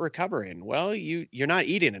 I'm not recovering. Well, you're not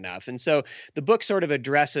eating enough. And so the book sort of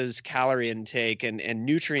addresses calorie intake and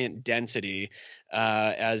nutrient density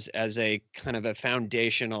as a kind of a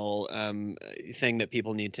foundational thing that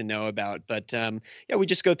people need to know about. But we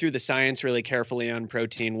just go through the science really carefully on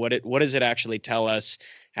protein. What does it actually tell us?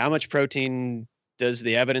 How much protein does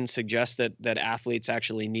the evidence suggest that athletes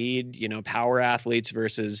actually need, power athletes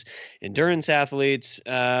versus endurance athletes,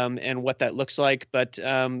 and what that looks like? But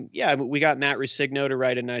we got Matt Rusigno to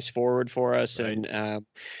write a nice forward for us, right. And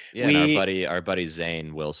and our buddy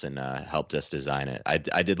Zane Wilson helped us design it. I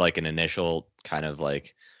did like an initial kind of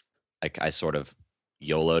like I sort of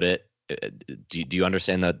YOLO'd it. Do you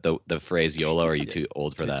understand the phrase YOLO? Or are you too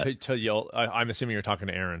old for that? To YOLO, I'm assuming you're talking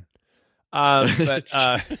to Aaron. But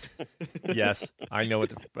yes, I know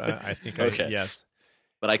what I think. Okay. Yes,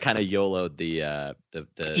 but I kind of YOLO'd the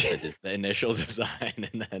initial design,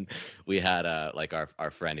 and then we had like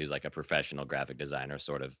our friend who's like a professional graphic designer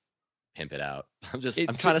sort of pimp it out. I'm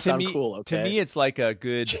trying to sound cool. Okay? To me, it's like a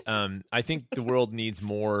good. I think the world needs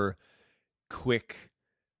more quick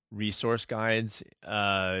resource guides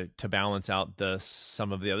to balance out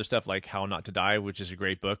some of the other stuff, like How Not to Die, which is a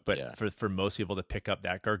great book, but for most people to pick up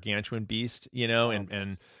that gargantuan beast,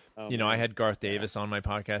 I had Garth Davis on my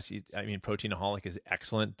podcast. Proteinaholic is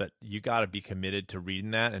excellent, but you got to be committed to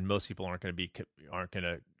reading that, and most people aren't going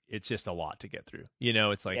to. It's just a lot to get through.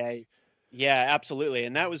 It's like yeah, absolutely.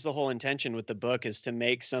 And that was the whole intention with the book, is to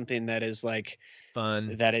make something that is like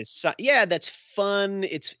fun. That's fun.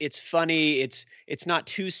 It's funny. It's not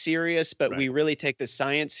too serious, but we really take the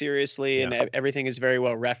science seriously, and everything is very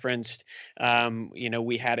well referenced.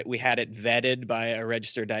 We had it vetted by a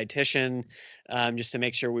registered dietitian, just to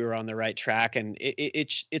make sure we were on the right track. And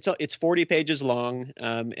it's 40 pages long,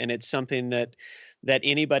 and it's something that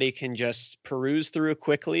anybody can just peruse through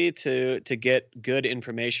quickly to get good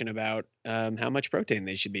information about how much protein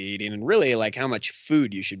they should be eating, and really like how much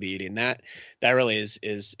food you should be eating. That really is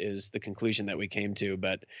the conclusion that we came to.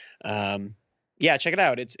 But check it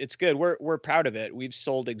out. It's good. We're proud of it. We've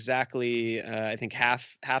sold exactly I think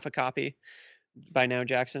half a copy by now,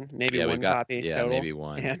 Jackson. Maybe one copy total. Maybe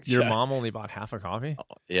one. And your mom only bought half a copy?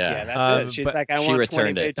 Yeah, that's it. She's like, I want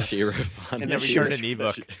 20 pages. She refunded. And then returned an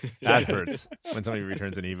ebook. That hurts when somebody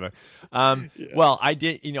returns an ebook. Well, I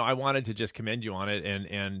did. I wanted to just commend you on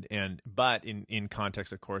it, but in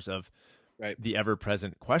context, of course, of the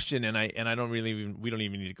ever-present question, and I don't really we don't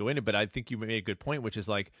even need to go into it, but I think you made a good point, which is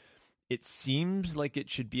like, it seems like it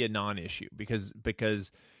should be a non-issue because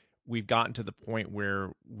we've gotten to the point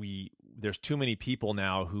where there's too many people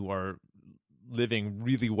now who are living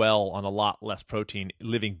really well on a lot less protein,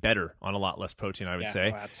 living better on a lot less protein, I would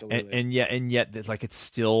say. Oh, absolutely. And yet it's like, it's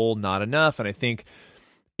still not enough. And I think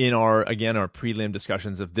in our prelim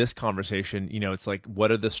discussions of this conversation, it's like,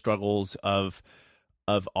 what are the struggles of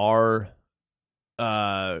our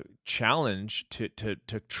challenge to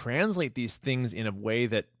translate these things in a way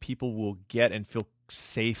that people will get and feel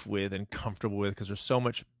safe with and comfortable with, because there's so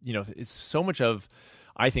much,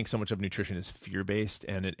 I think so much of nutrition is fear-based,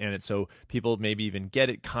 and it's so people maybe even get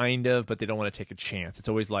it kind of, but they don't want to take a chance. It's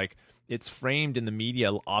always like, it's framed in the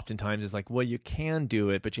media oftentimes as like, well, you can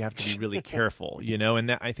do it, but you have to be really careful, and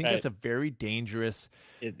that, I think that's a very dangerous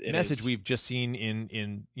message we've just seen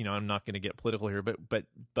in I'm not going to get political here,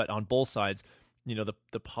 but on both sides,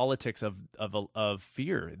 the politics of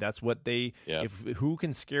fear. That's what who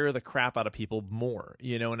can scare the crap out of people more,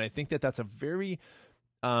 and I think that's a very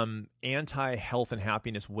anti-health and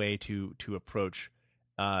happiness way to approach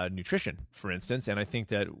nutrition, for instance. And I think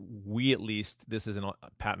that we, at least, this isn't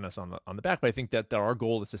patting us on the back, but I think that our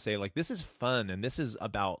goal is to say, like, this is fun, and this is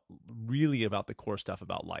really about the core stuff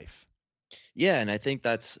about life. Yeah, and I think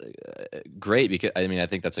that's great, because I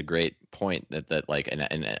think that's a great point that like,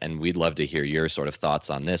 and we'd love to hear your sort of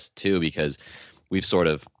thoughts on this too, because we've sort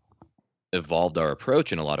of evolved our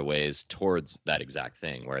approach in a lot of ways towards that exact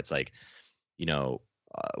thing, where it's like,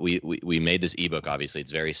 we made this ebook. Obviously,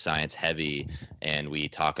 it's very science heavy, and we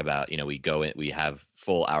talk about, we have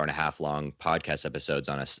full 1.5 hour long podcast episodes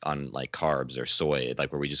on like carbs or soy,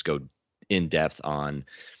 like where we just go in depth on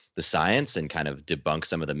the science and kind of debunk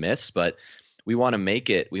some of the myths. But we want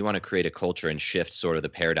to create a culture and shift sort of the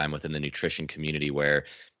paradigm within the nutrition community where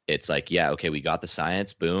it's like, yeah, okay, we got the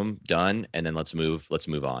science, boom, done, and then let's move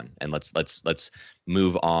on, and let's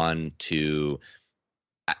move on to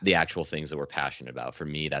the actual things that we're passionate about. For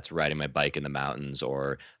me, that's riding my bike in the mountains,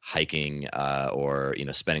 or hiking, or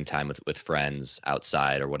spending time with friends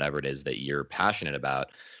outside, or whatever it is that you're passionate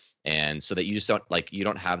about. And so that you just you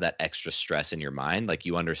don't have that extra stress in your mind. Like,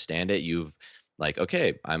 you understand it. You've like,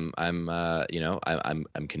 okay, I'm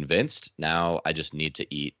convinced. Now I just need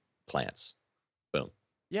to eat plants. Boom.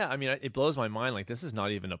 Yeah, I mean, it blows my mind. Like, this is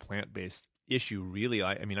not even a plant-based issue, really.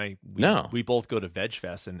 No. We both go to Veg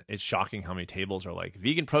Fest, and it's shocking how many tables are like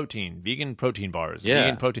vegan protein bars, Yeah,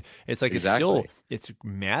 vegan protein. It's like, exactly. it's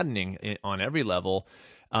maddening on every level.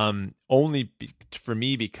 For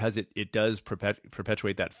me, because it does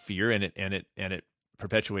perpetuate that fear, and it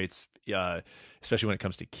perpetuates, especially when it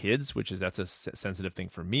comes to kids, that's a sensitive thing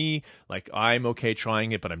for me. Like, I'm okay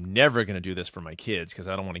trying it, but I'm never going to do this for my kids because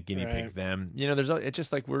I don't want to guinea pig them. It's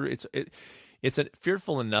just like it's a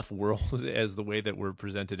fearful enough world as the way that we're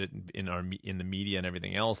presented it in the media and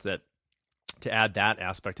everything else, that to add that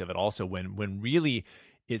aspect of it also, when really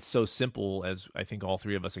it's so simple, as I think all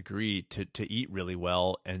three of us agree, to eat really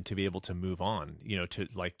well and to be able to move on, to,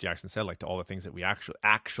 like Jackson said, like, to all the things that we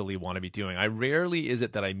actually want to be doing. I rarely is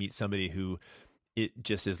it that I meet somebody who it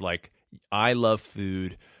just is like, I love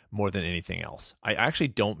food more than anything else. I actually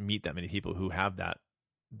don't meet that many people who have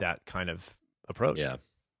that kind of approach. Yeah.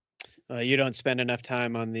 You don't spend enough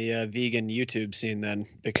time on the vegan YouTube scene then,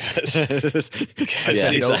 because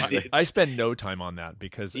I spend no time on that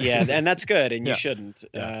because yeah, and that's good, and you Yeah. shouldn't.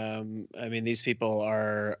 Yeah. I mean, these people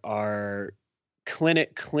are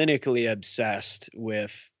clinically obsessed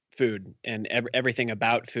with food and everything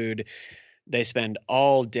about food. They spend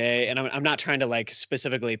all day, and I'm not trying to like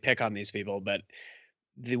specifically pick on these people, but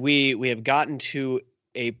we have gotten to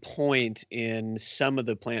a point in some of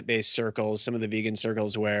the plant-based circles, some of the vegan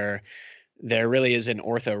circles, where there really is an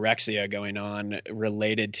orthorexia going on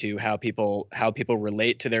related to how people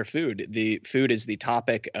relate to their food. The food is the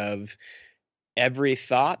topic of every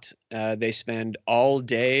thought. They spend all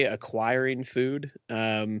day acquiring food,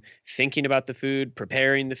 thinking about the food,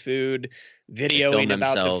 preparing the food, videoing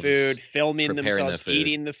about the food, filming themselves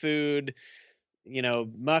eating the food,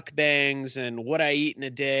 mukbangs and what I eat in a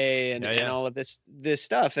day, and all of this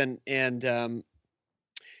stuff. And and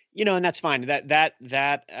that's fine.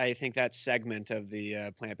 That I think that segment of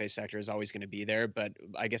the plant-based sector is always going to be there. But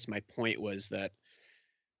I guess my point was that,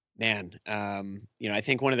 man, I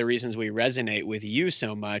think one of the reasons we resonate with you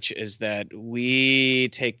so much is that we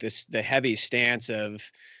take the heavy stance of,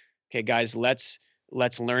 okay, guys, let's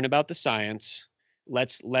learn about the science.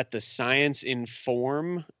 Let's let the science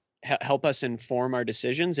help us inform our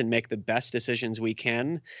decisions and make the best decisions we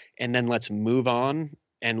can. And then let's move on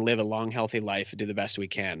and live a long, healthy life and do the best we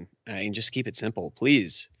can. And just keep it simple,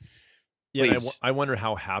 please. Yeah, I wonder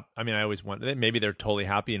how happy. I mean, I always wonder, maybe they're totally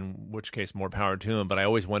happy, in which case more power to them. But I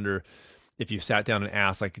always wonder if you sat down and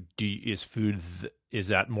asked, like, is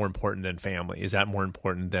that more important than family? Is that more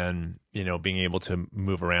important than, being able to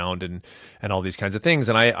move around and all these kinds of things?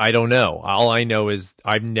 And I don't know. All I know is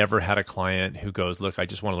I've never had a client who goes, look, I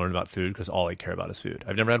just want to learn about food because all I care about is food.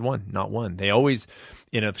 I've never had one, not one. They always,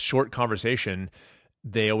 in a short conversation,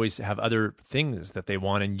 they always have other things that they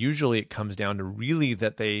want. And usually it comes down to really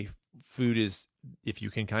that food is, if you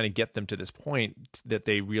can kind of get them to this point, that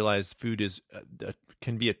they realize food is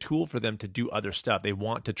can be a tool for them to do other stuff. They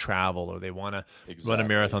want to travel, or they want to run a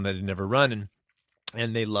marathon that they never run,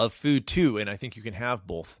 and they love food too. And I think you can have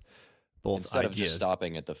both instead ideas. Of just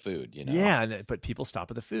stopping at the food, Yeah, but people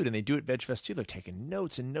stop at the food, and they do it at VegFest too. They're taking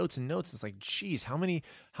notes and notes and notes. It's like, geez, how many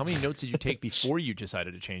notes did you take before you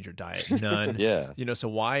decided to change your diet? None. Yeah. So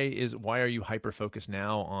why are you hyper focused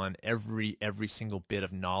now on every single bit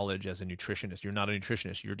of knowledge as a nutritionist? You're not a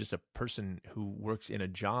nutritionist. You're just a person who works in a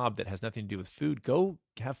job that has nothing to do with food. Go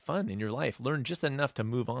have fun in your life. Learn just enough to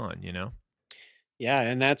move on. Yeah,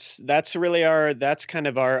 and that's really that's kind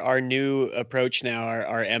of our new approach now.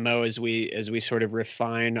 Our MO as we sort of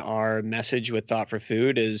refine our message with Thought for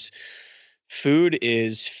Food is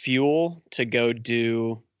fuel to go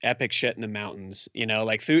do epic shit in the mountains.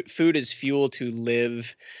 Like food is fuel to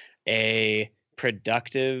live a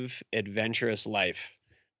productive, adventurous life.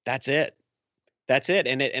 That's it.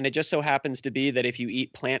 And it just so happens to be that if you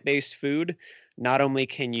eat plant-based food, not only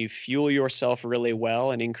can you fuel yourself really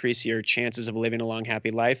well and increase your chances of living a long, happy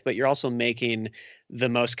life, but you're also making the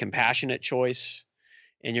most compassionate choice,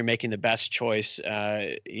 and you're making the best choice,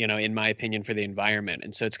 in my opinion, for the environment.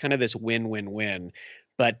 And so it's kind of this win-win-win.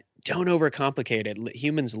 But don't overcomplicate it.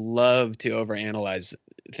 Humans love to overanalyze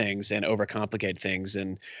things and overcomplicate things.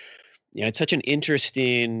 And it's such an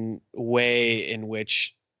interesting way in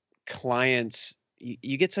which clients,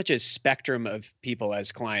 you get such a spectrum of people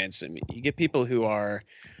as clients. I mean, you get people who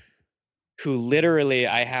literally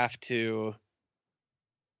I have to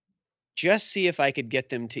just see if I could get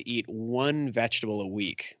them to eat one vegetable a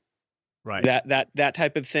week. Right. That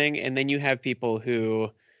type of thing. And then you have people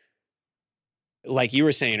who, like you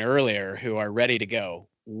were saying earlier, who are ready to go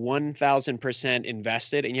 1,000%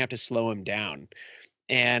 invested, and you have to slow them down.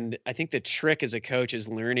 And I think the trick as a coach is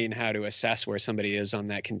learning how to assess where somebody is on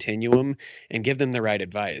that continuum and give them the right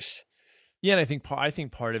advice. Yeah, and I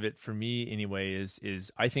think part of it for me anyway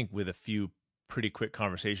is I think with a few pretty quick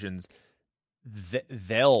conversations,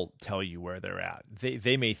 they'll tell you where they're at.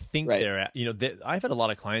 They may think they're at. I've had a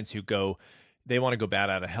lot of clients who they want to go bad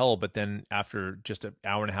out of hell, but then after just an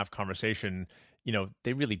hour and a half conversation,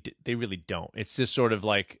 they really don't. It's just sort of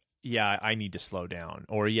like, yeah, I need to slow down,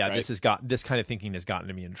 or this kind of thinking has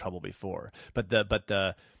gotten me in trouble before. But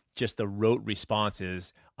the rote response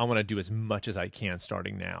is, I want to do as much as I can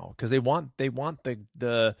starting now, because they want the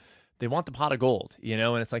pot of gold,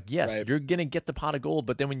 and it's like, yes, you're going to get the pot of gold,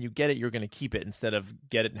 but then when you get it, you're going to keep it instead of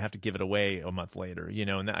get it and have to give it away a month later,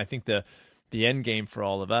 and I think the end game for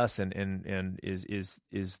all of us and is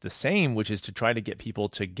the same, which is to try to get people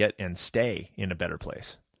to get and stay in a better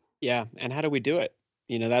place. Yeah. And how do we do it?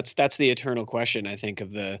 That's the eternal question, I think,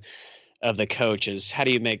 of the coach, is how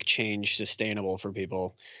do you make change sustainable for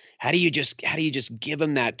people? How do you just give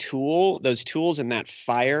them those tools and that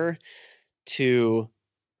fire to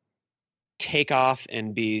take off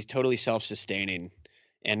and be totally self-sustaining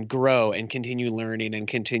and grow and continue learning and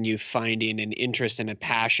continue finding an interest and a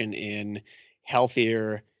passion in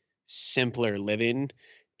healthier, simpler living?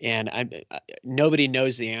 And nobody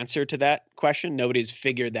knows the answer to that question. Nobody's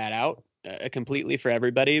figured that out completely for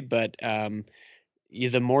everybody, but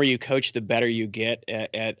the more you coach, the better you get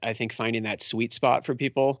at I think finding that sweet spot for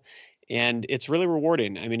people, and it's really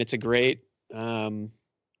rewarding. I mean, it's a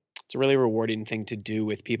really rewarding thing to do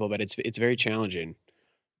with people, but it's very challenging.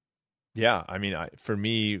 Yeah, I mean, for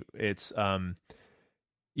me, it's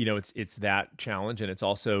it's that challenge, and it's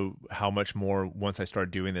also how much more, once I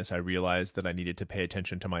started doing this, I realized that I needed to pay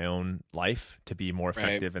attention to my own life to be more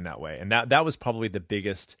effective in that way, and that was probably the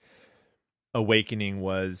biggest awakening,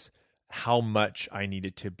 was how much I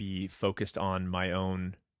needed to be focused on my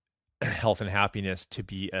own health and happiness to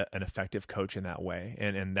be an effective coach in that way.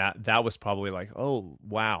 And that was probably like, oh,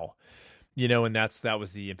 wow. And that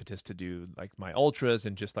was the impetus to do like my ultras,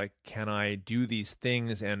 and just like, can I do these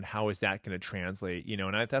things, and how is that going to translate?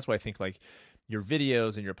 And that's why I think like your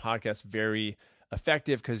videos and your podcast very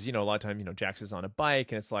effective, because, a lot of time, Jax is on a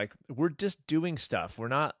bike, and it's like, we're just doing stuff. We're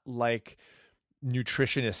not like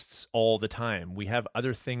nutritionists all the time. We have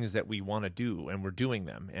other things that we want to do, and we're doing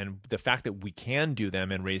them. And the fact that we can do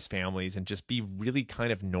them and raise families and just be really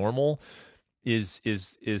kind of normal is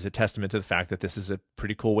a testament to the fact that this is a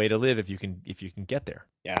pretty cool way to live if you can get there.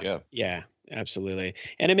 Yeah, absolutely.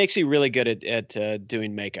 And it makes you really good at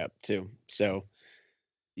doing makeup too. So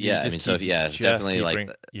definitely like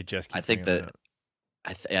you just keep I think that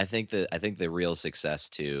I think the real success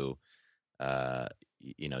to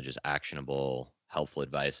just actionable, helpful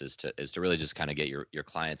advice is to really just kind of get your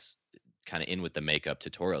clients kind of in with the makeup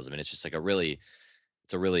tutorials. I mean, it's just like a really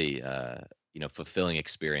fulfilling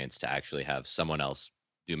experience to actually have someone else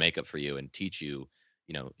do makeup for you and teach you,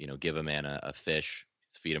 give a man a fish,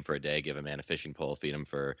 feed him for a day, give a man a fishing pole, feed him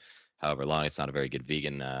for however long. It's not a very good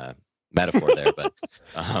vegan metaphor there, but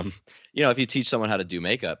if you teach someone how to do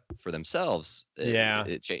makeup for themselves,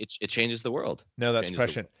 it changes the world. No, that's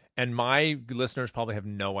prescient. And my listeners probably have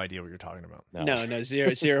no idea what you're talking about. No,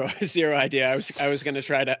 zero idea. I was going to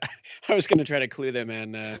try to clue them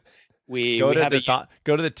in. Go to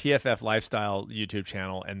the TFF Lifestyle YouTube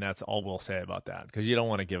channel, and that's all we'll say about that, because you don't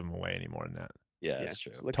want to give them away any more than that. Yeah, that's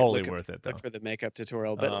true. Totally worth it, though. Look for the makeup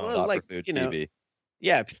tutorial, but TV.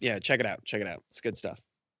 Yeah, check it out. It's good stuff.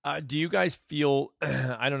 Do you guys feel?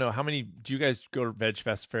 I don't know, how many do you guys go to Veg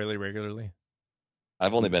Fest fairly regularly?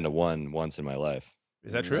 I've only been to one once in my life.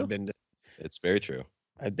 Is that true? It's very true.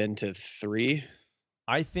 I've been to 3.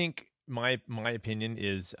 I think my opinion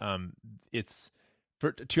is it's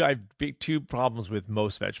for two. I have two problems with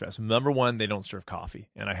most Veg Fest. Number one, they don't serve coffee,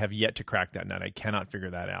 and I have yet to crack that nut. I cannot figure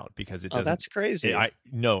that out, because it doesn't. Oh, that's crazy. I'm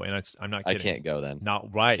not kidding. I can't go then.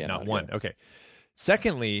 Not one. Go. Okay.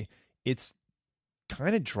 Secondly, it's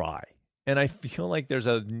kind of dry, and I feel like there's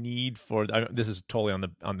a need for. This is totally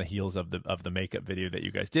on the heels of the makeup video that you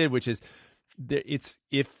guys did, which is. It's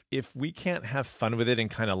if we can't have fun with it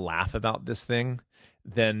and kind of laugh about this thing,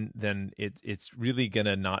 then it's really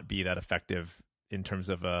gonna not be that effective in terms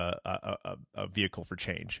of a vehicle for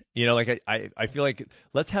change. You know, like I feel like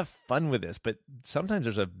let's have fun with this, but sometimes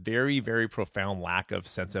there's a very, very profound lack of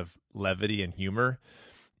sense of levity and humor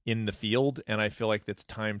in the field, and I feel like it's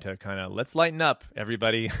time to kind of let's lighten up,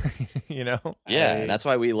 everybody. You know? Yeah, and that's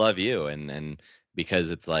why we love you, and because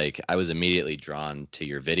it's like I was immediately drawn to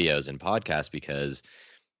your videos and podcasts because,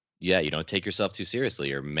 yeah, you don't take yourself too seriously.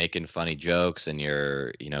 You're making funny jokes, and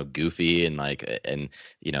you're, you know, goofy, and like, and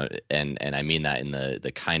you know, and I mean that in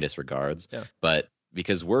the kindest regards. Yeah. But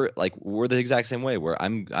because we're the exact same way. Where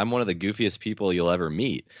I'm one of the goofiest people you'll ever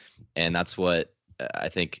meet, and that's what I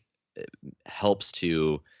think helps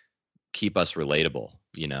to keep us relatable.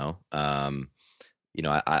 You know,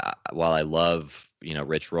 I while I love, you know,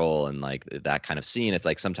 Rich Roll and like that kind of scene, it's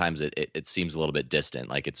like sometimes it seems a little bit distant.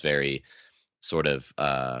 Like it's very sort of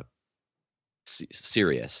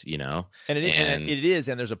serious, you know. And it is,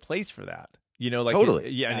 and there's a place for that. You know, like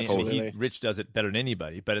totally. And Rich does it better than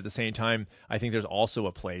anybody. But at the same time, I think there's also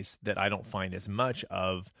a place that I don't find as much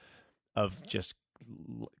of just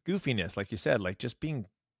goofiness, like you said, like just being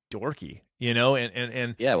dorky, you know,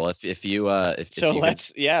 and yeah. Well, if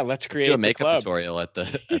let's create do a makeup club. tutorial at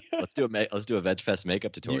the let's do a Veg Fest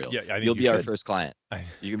makeup tutorial. You'll be our first client.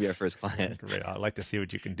 You can be our first client. Great. I'd like to see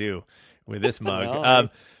what you can do with this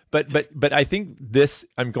mug. But I think this,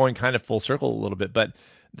 I'm going kind of full circle a little bit, but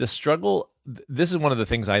the struggle, this is one of the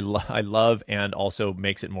things I love, and also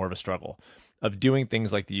makes it more of a struggle of doing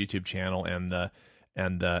things like the YouTube channel and the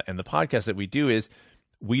podcast that we do is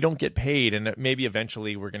we don't get paid, and maybe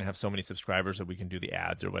eventually we're going to have so many subscribers that we can do the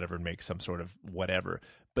ads or whatever and make some sort of whatever.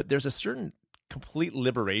 But there's a certain complete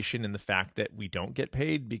liberation in the fact that we don't get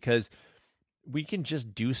paid, because we can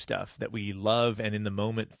just do stuff that we love and in the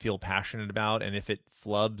moment feel passionate about. And if it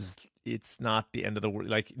flubs, it's not the end of the world.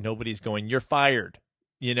 Like nobody's going, "You're fired,"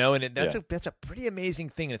 you know. And that's a pretty amazing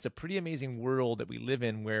thing. It's a pretty amazing world that we live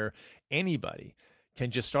in, where anybody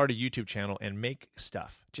can just start a YouTube channel and make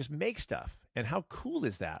stuff. Just make stuff. And how cool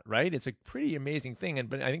is that, right? It's a pretty amazing thing.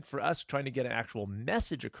 But I think for us, trying to get an actual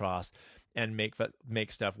message across and make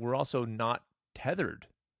stuff, we're also not tethered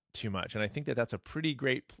too much. And I think that that's a pretty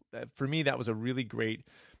great, for me, that was a really great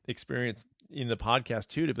experience in the podcast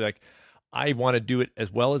too, to be like, I want to do it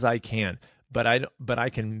as well as I can, but I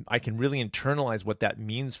can really internalize what that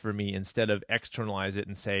means for me, instead of externalize it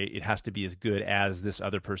and say it has to be as good as this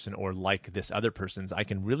other person or like this other person's. I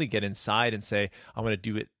can really get inside and say, I want to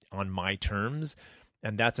do it on my terms.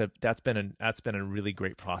 And that's been a really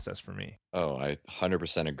great process for me. Oh, I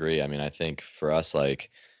 100% agree. I mean, I think for us,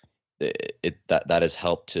 like that has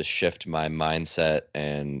helped to shift my mindset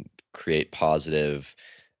and create positive,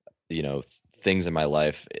 you know, things in my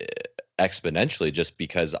life exponentially, just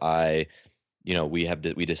because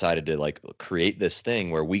we decided to like create this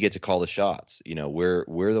thing where we get to call the shots. You know,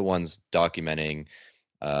 we're the ones documenting,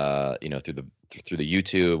 you know, through the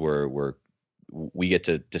YouTube, where we get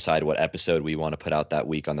to decide what episode we want to put out that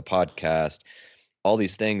week on the podcast, all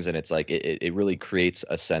these things. And it's like, it really creates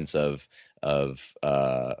a sense of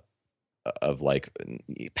like,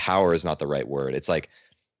 power is not the right word. It's like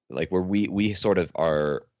where we sort of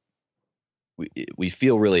are, we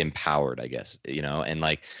feel really empowered, I guess, you know. And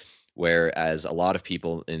like, whereas a lot of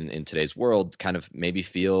people in today's world kind of maybe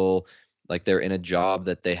feel like they're in a job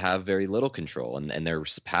that they have very little control, and they're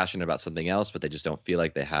passionate about something else, but they just don't feel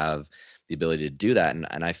like they have the ability to do that.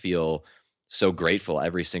 And I feel so grateful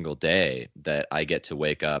every single day that I get to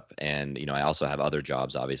wake up, and, you know, I also have other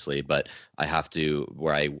jobs, obviously, but I have to,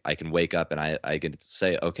 where I can wake up and I get to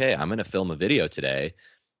say, okay, I'm going to film a video today.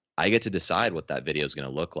 I get to decide what that video is going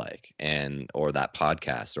to look like, or that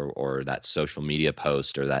podcast, or that social media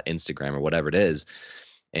post, or that Instagram, or whatever it is.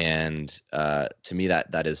 And to me,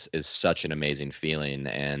 that is such an amazing feeling,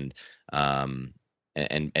 and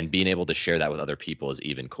being able to share that with other people is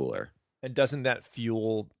even cooler. And doesn't that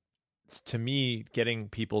fuel, to me, getting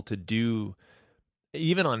people to do,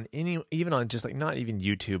 even on just like, not even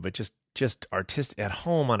YouTube, but just artistic at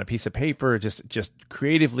home on a piece of paper, just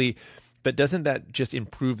creatively. But doesn't that just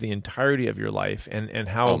improve the entirety of your life? And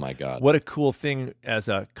how, oh my God, what a cool thing as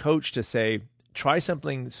a coach to say, try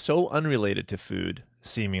something so unrelated to food,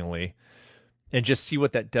 seemingly, and just see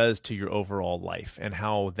what that does to your overall life, and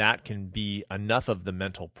how that can be enough of the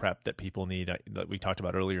mental prep that people need, that we talked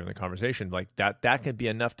about earlier in the conversation. Like that can be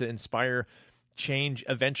enough to inspire change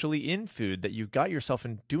eventually in food, that you got yourself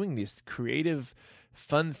in doing these creative,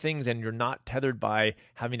 fun things, and you're not tethered by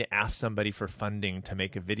having to ask somebody for funding to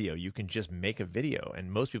make a video. You can just make a video,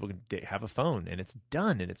 and most people can have a phone, and it's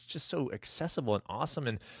done, and it's just so accessible and awesome.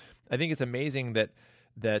 And I think it's amazing that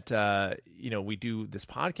that we do this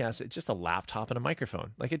podcast. It's just a laptop and a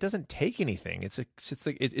microphone. Like, it doesn't take anything.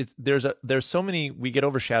 There's so many, we get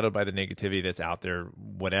overshadowed by the negativity that's out there,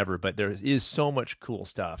 whatever, but there is so much cool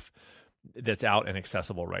stuff that's out and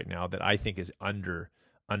accessible right now that I think is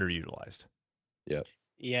underutilized. Yeah.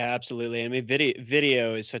 Yeah, absolutely. I mean,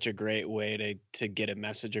 video is such a great way to get a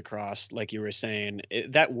message across. Like you were saying,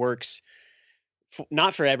 that works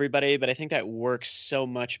not for everybody, but I think that works so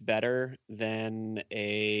much better than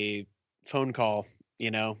a phone call,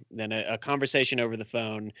 than a conversation over the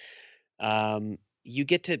phone. You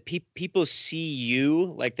get to people see you,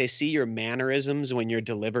 like they see your mannerisms when you're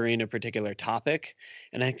delivering a particular topic,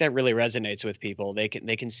 and I think that really resonates with people. They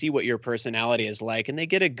can see what your personality is like, and they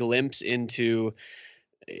get a glimpse into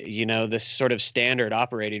the sort of standard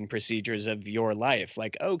operating procedures of your life.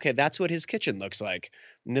 Like, okay, that's what his kitchen looks like,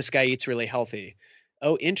 and this guy eats really healthy.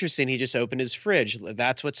 Oh, interesting. He just opened his fridge.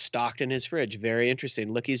 That's what's stocked in his fridge. Very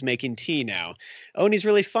interesting. Look, he's making tea now. Oh, and he's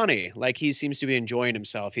really funny. Like, he seems to be enjoying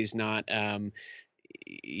himself. He's not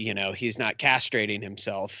he's not castrating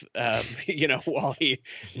himself, while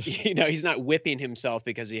he's not whipping himself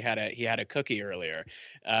because he had a cookie earlier.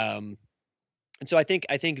 And so I think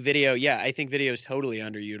video is totally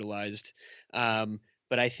underutilized.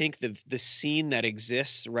 But I think the scene that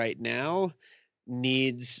exists right now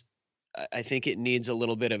needs a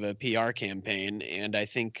little bit of a PR campaign. And I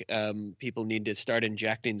think people need to start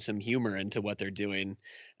injecting some humor into what they're doing,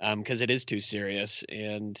 because it is too serious.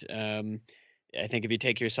 And I think if you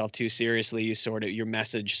take yourself too seriously, your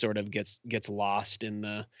message sort of gets lost in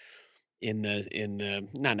the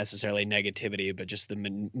not necessarily negativity, but just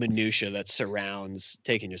the minutia that surrounds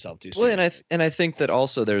taking yourself too seriously. Well, and I think that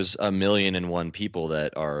also there's 1,000,001 people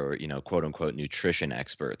that are, quote unquote nutrition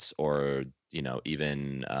experts, or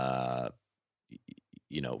even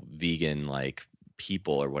vegan like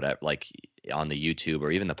people or whatever, like on the YouTube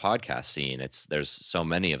or even the podcast scene. There's so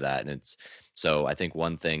many of that, and so I think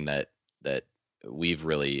one thing that we've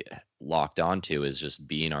really locked onto is just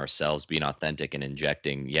being ourselves, being authentic, and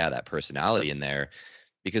injecting that personality in there,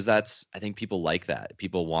 because I think people like that.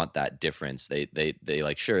 People want that difference. They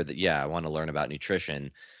like, sure, that I want to learn about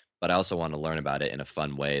nutrition, but I also want to learn about it in a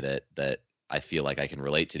fun way that I feel like I can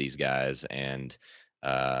relate to these guys, and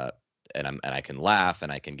I can laugh,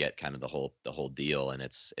 and I can get kind of the whole deal. And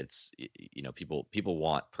it's people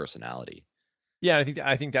want personality. Yeah,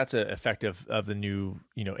 I think that's an effect of the new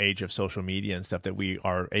age of social media and stuff, that we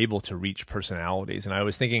are able to reach personalities. And I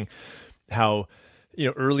was thinking how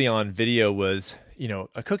early on video was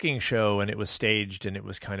a cooking show, and it was staged, and it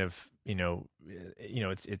was kind of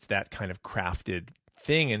it's that kind of crafted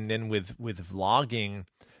thing. And then with vlogging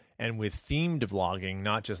and with themed vlogging,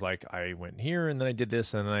 not just like I went here and then I did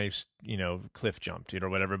this and then I cliff jumped or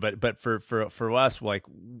whatever, but for us, like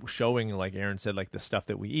showing, like Aaron said, like the stuff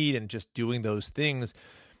that we eat and just doing those things,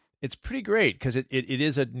 it's pretty great, because it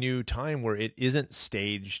is a new time where it isn't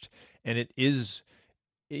staged, and it is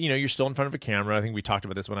you're still in front of a camera. I think we talked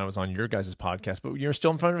about this when I was on your guys' podcast, but you're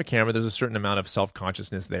still in front of a camera. There's a certain amount of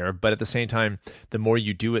self-consciousness there, but at the same time, the more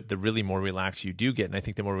you do it, the really more relaxed you do get. And I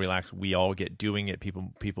think the more relaxed we all get doing it,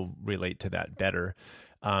 people relate to that better.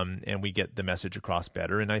 And we get the message across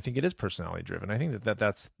better. And I think it is personality driven. I think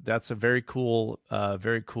that's a very cool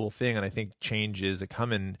thing. And I think change is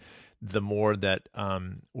coming the more that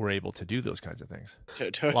we're able to do those kinds of things.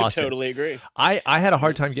 Totally agree. I had a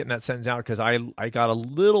hard time getting that sentence out, because I got a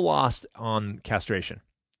little lost on castration.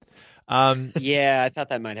 Yeah, I thought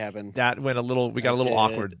that might happen. That went a little. We got a little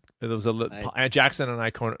awkward. It was a little. Jackson and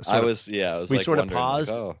I was we sort of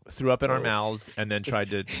paused, threw up in our mouths, and then tried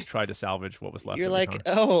to salvage what was left. You're like,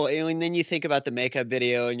 and then you think about the makeup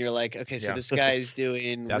video, and you're like, okay, so this guy's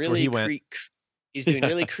doing he's doing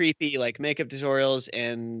really creepy like makeup tutorials,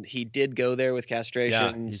 and he did go there with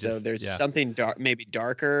castration. So there's something maybe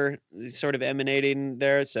darker sort of emanating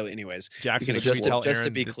there. So anyways, Jackson, just Aaron,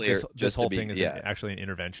 to be clear, this whole thing is actually an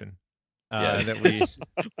intervention. That we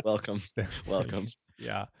welcome.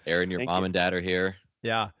 Yeah, Aaron, your mom and dad are here.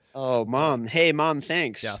 Yeah. Oh, mom. Hey, mom.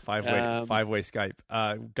 Thanks. Yeah, five-way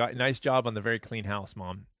Skype. Got nice job on the very clean house,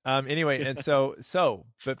 mom. Anyway, and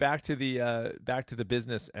but back to the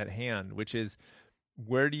business at hand, which is,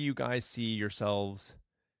 where do you guys see yourselves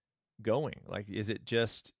going? Like, is it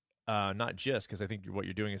just not just, because I think what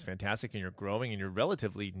you're doing is fantastic, and you're growing, and you're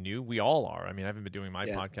relatively new. We all are. I mean, I haven't been doing my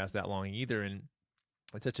podcast that long either, and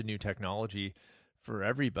it's such a new technology for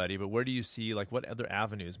everybody. But where do you see, like, what other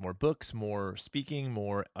avenues? More books, more speaking,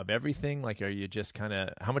 more of everything? Like, are you just kind of,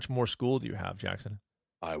 how much more school do you have, Jackson?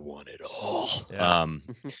 I want it all. Yeah.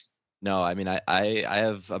 No, I mean, I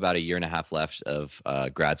have about a year and a half left of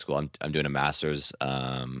grad school. I'm doing a master's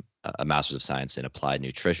of science in applied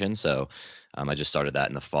nutrition. So I just started that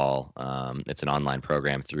in the fall. It's an online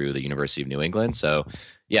program through the University of New England. So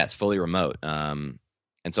yeah, it's fully remote. And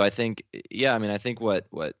so I think, yeah, I mean, I think what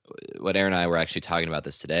Aaron and I were actually talking about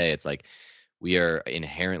this today. It's like we are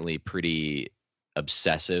inherently pretty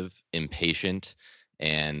obsessive, impatient,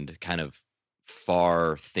 and kind of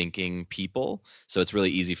far thinking people. So it's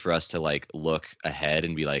really easy for us to like look ahead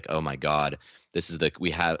and be like, oh my God,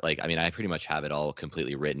 we have like, I mean, I pretty much have it all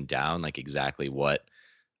completely written down, like exactly what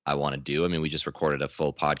I want to do. I mean, we just recorded a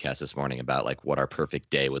full podcast this morning about like what our perfect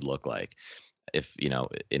day would look like if, you know,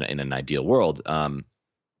 in an ideal world.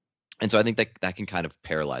 And so I think that can kind of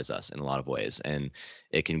paralyze us in a lot of ways. And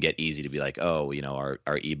it can get easy to be like, oh, you know, our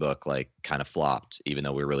ebook like kind of flopped, even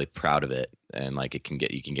though we're really proud of it. And like you can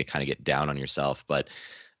get down on yourself. But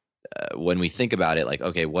when we think about it, like,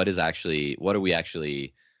 okay, what are we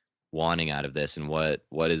actually wanting out of this? And what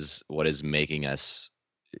is making us,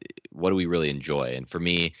 what do we really enjoy? And for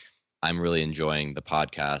me, I'm really enjoying the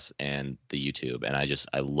podcast and the YouTube. And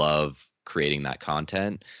I love creating that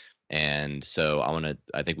content. And so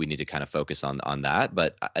I think we need to kind of focus on that.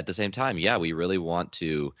 But at the same time, yeah, we really want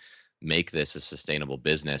to make this a sustainable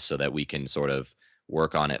business so that we can sort of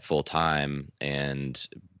work on it full time and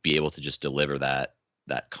be able to just deliver that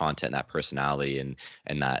content, that personality and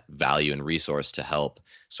that value and resource to help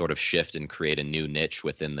sort of shift and create a new niche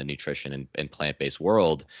within the nutrition and plant-based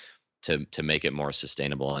world to make it more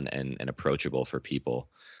sustainable and approachable for people.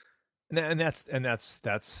 And that's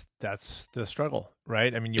the struggle,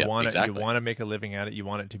 right? I mean, you want to make a living at it. You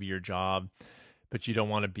want it to be your job, but you don't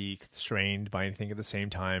want to be constrained by anything at the same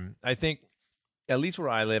time. I think at least where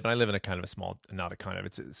I live, and I live in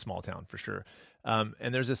it's a small town for sure.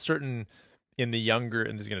 And there's a certain in the younger,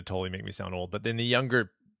 and this is going to totally make me sound old, but in the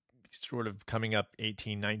younger sort of coming up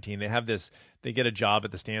 18, 19, they get a job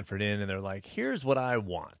at the Stanford Inn and they're like, here's what I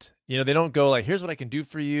want. You know, they don't go like, here's what I can do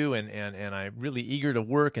for you. And I'm really eager to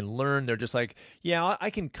work and learn. They're just like, yeah, I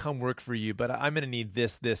can come work for you, but I'm going to need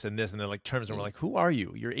this, this, and this. And they're like terms. And we're like, who are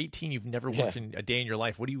you? You're 18. You've never worked in a day in your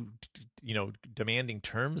life. What are you, demanding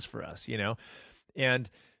terms for us, And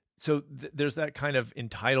so there's that kind of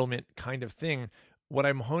entitlement kind of thing. What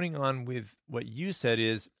I'm honing on with what you said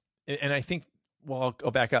is, and I think, well, I'll go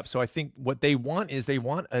back up. So I think what they want is they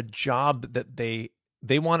want a job that they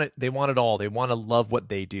want it. They want it all. They want to love what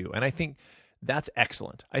they do. And I think that's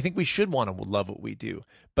excellent. I think we should want to love what we do,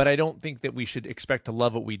 but I don't think that we should expect to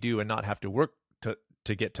love what we do and not have to work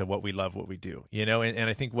to get to what we love, what we do, And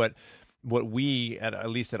I think what we, at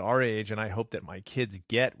least at our age, and I hope that my kids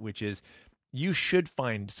get, which is you should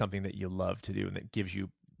find something that you love to do and that gives you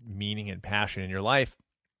meaning and passion in your life.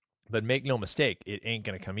 But make no mistake, it ain't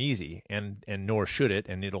going to come easy, and nor should it,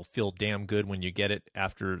 and it'll feel damn good when you get it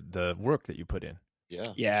after the work that you put in.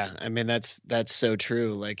 Yeah. Yeah. I mean, that's so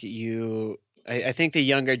true. Like I think the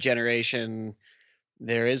younger generation,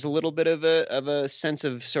 there is a little bit of a sense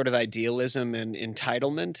of sort of idealism and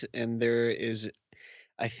entitlement. And there is,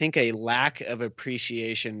 I think, a lack of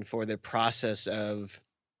appreciation for the process of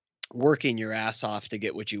working your ass off to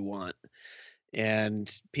get what you want. And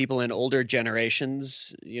people in older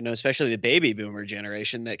generations, especially the baby boomer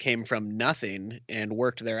generation that came from nothing and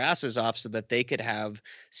worked their asses off so that they could have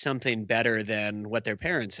something better than what their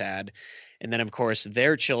parents had. And then, of course,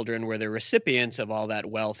 their children were the recipients of all that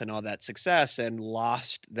wealth and all that success and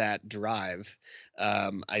lost that drive,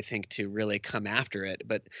 I think, to really come after it.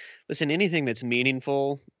 But listen, anything that's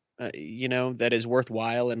meaningful, that is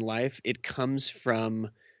worthwhile in life, it comes from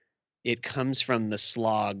the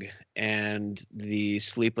slog and the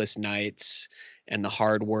sleepless nights and the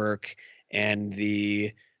hard work and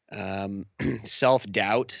the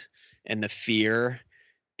self-doubt and the fear,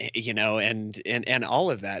 and all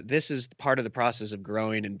of that. This is part of the process of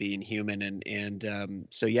growing and being human.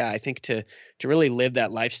 So yeah, I think to really live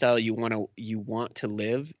that lifestyle you want to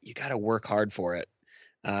live, you got to work hard for it.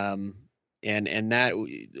 And that,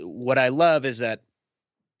 what I love is that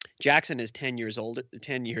Jackson is 10 years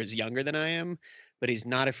younger than I am, but he's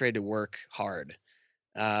not afraid to work hard.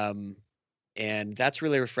 And that's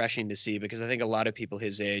really refreshing to see, because I think a lot of people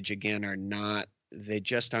his age, again, they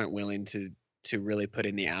just aren't willing to really put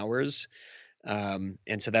in the hours. And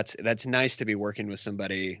so that's nice to be working with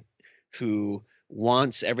somebody who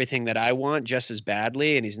wants everything that I want just as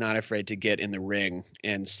badly, and he's not afraid to get in the ring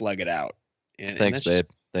and slug it out. Thanks, babe.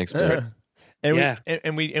 Thanks, babe. And yeah.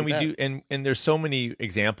 we do, and there's so many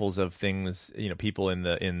examples of things, people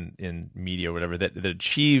in media or whatever that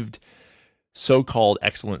achieved so-called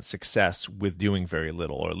excellent success with doing very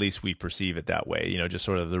little, or at least we perceive it that way. Just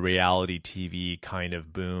sort of the reality TV kind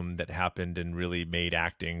of boom that happened and really made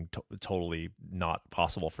acting totally not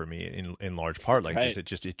possible for me in large part. Like Right. it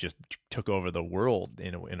just took over the world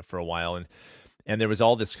for a while, and there was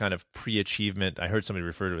all this kind of pre-achievement. I heard somebody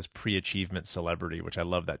refer to it as pre-achievement celebrity, which I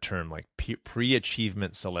love that term, like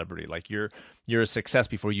pre-achievement celebrity. Like you're a success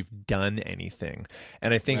before you've done anything.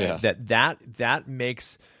 And I think that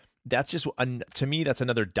makes, that's just, to me, that's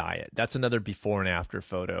another diet. That's another before and after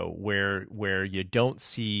photo where you don't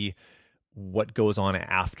see what goes on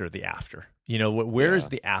after the after. Where is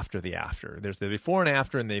the after the after? There's the before and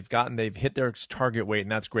after, and they've hit their target weight,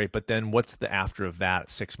 and that's great. But then what's the after of that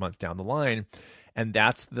 6 months down the line? And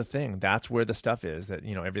that's the thing. That's where the stuff is. That,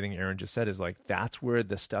 everything Aaron just said is like, that's where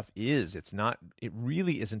the stuff is. It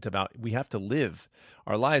really isn't about, we have to live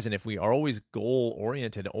our lives. And if we are always goal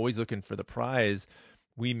oriented, always looking for the prize,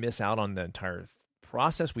 we miss out on the entire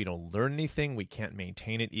process. We don't learn anything. We can't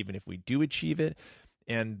maintain it, even if we do achieve it.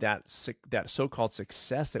 And that so-called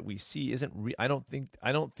success that we see isn't. I don't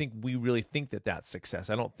think we really think that that's success.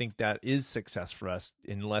 I don't think that is success for us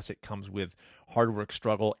unless it comes with hard work,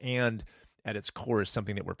 struggle, and at its core is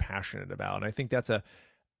something that we're passionate about. And I think that's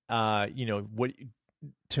what,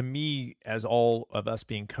 to me, as all of us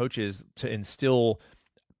being coaches, to instill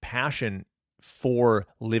passion for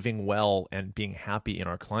living well and being happy in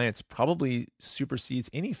our clients probably supersedes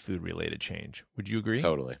any food related change. Would you agree?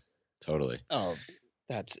 Totally. Oh,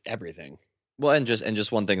 that's everything. Well, and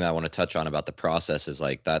just one thing that I want to touch on about the process is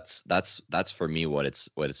like that's for me what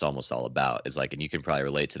it's almost all about is like, and you can probably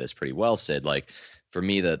relate to this pretty well, Sid. Like for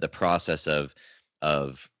me, the process of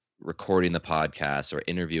recording the podcast or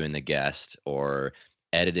interviewing the guest or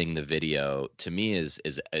editing the video, to me is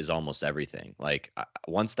almost everything. Like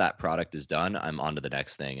once that product is done, I'm on to the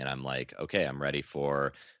next thing, and I'm like, okay, I'm ready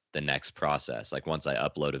for the next process. Like once I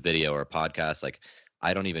upload a video or a podcast, like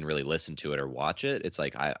I don't even really listen to it or watch it. It's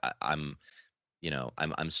like I'm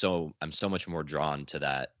so much more drawn to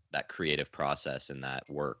that creative process and that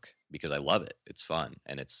work because I love it. It's fun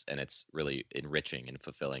and it's really enriching and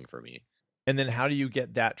fulfilling for me. And then how do you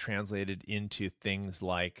get that translated into things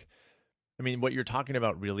like, I mean, what you're talking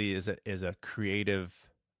about really is a creative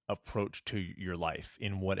approach to your life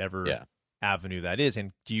in whatever avenue that is.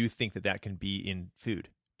 And do you think that can be in food?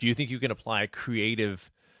 Do you think you can apply creative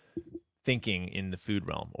thinking in the food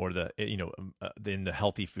realm or in the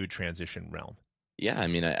healthy food transition realm? Yeah, I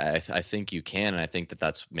mean, I think you can, and I think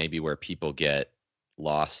that's maybe where people get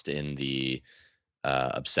lost in the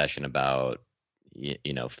obsession about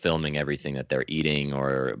filming everything that they're eating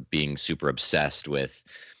or being super obsessed with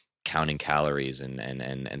counting calories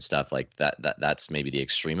and stuff like that. That's maybe the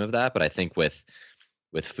extreme of that. But I think with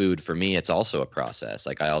food, for me, it's also a process.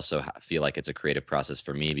 Like I also feel like it's a creative process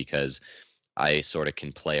for me because I sort of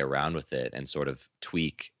can play around with it and sort of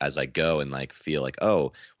tweak as I go and like feel like,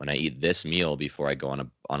 oh, when I eat this meal before I go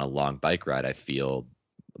on a long bike ride, I feel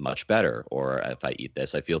much better. Or if I eat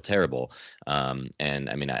this, I feel terrible. And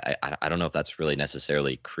I mean, I don't know if that's really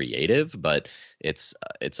necessarily creative, but it's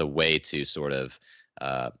a way to sort of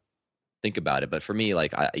think about it. But for me,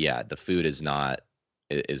 like, the food is not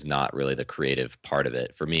really the creative part of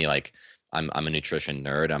it. For me, like, I'm a nutrition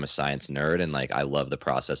nerd. I'm a science nerd, and like I love the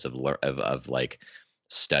process of like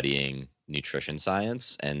studying nutrition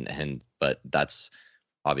science. But that's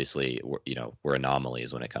obviously we're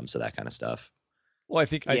anomalies when it comes to that kind of stuff. Well, I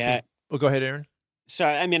think. Well, go ahead, Aaron. So,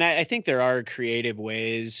 I mean, I think there are creative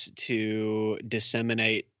ways to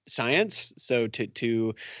disseminate science. So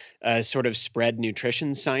to sort of spread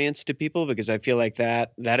nutrition science to people, because I feel like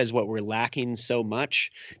that is what we're lacking so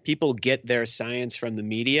much. People get their science from the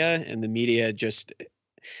media, and the media just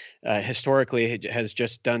historically has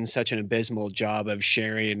just done such an abysmal job of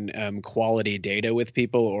sharing quality data with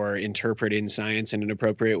people or interpreting science in an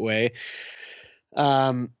appropriate way.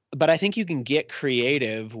 But I think you can get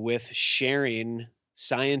creative with sharing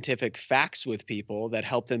scientific facts with people that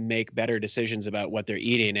help them make better decisions about what they're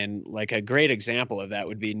eating. And like a great example of that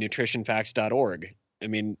would be nutritionfacts.org. I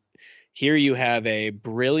mean, here you have a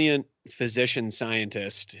brilliant physician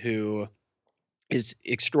scientist who is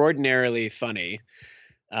extraordinarily funny,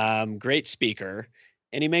 great speaker,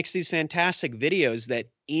 and he makes these fantastic videos that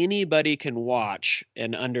anybody can watch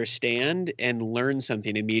and understand and learn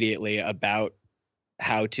something immediately about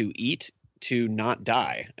how to eat to not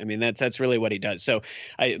die. I mean, that's really what he does. So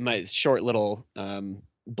my short little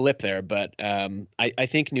blip there, but I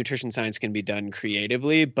think nutrition science can be done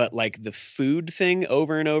creatively, but like the food thing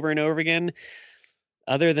over and over and over again,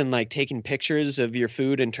 other than like taking pictures of your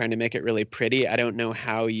food and trying to make it really pretty, I don't know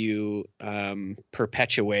how you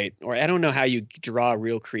perpetuate, or I don't know how you draw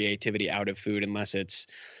real creativity out of food unless it's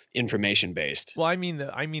information based. Well, I mean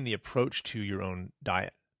the approach to your own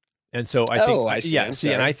diet. And so I see. I'm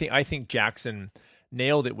see, and sorry. I think Jackson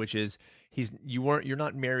nailed it, which is you're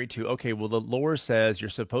not married to, okay, well, the lore says you're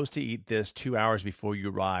supposed to eat this 2 hours before you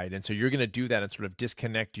ride, and so you're going to do that and sort of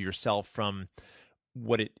disconnect yourself from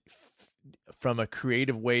from a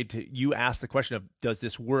creative way. To you ask the question of, does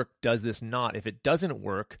this work, does this not? If it doesn't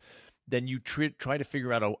work, then you try to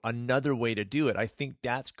figure out another way to do it. I think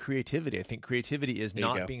that's creativity. I think creativity is There you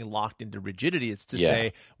not go. being locked into rigidity. It's to Yeah,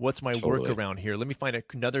 say, what's my totally. workaround here? Let me find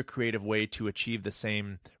another creative way to achieve the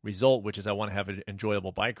same result, which is I want to have an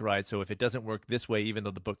enjoyable bike ride. So if it doesn't work this way, even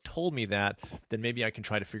though the book told me that, then maybe I can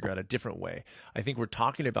try to figure out a different way. I think we're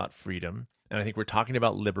talking about freedom, and I think we're talking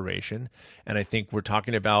about liberation, and I think we're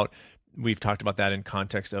talking about, we've talked about that in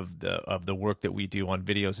context of the work that we do on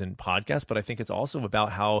videos and podcasts, but I think it's also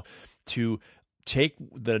about how to take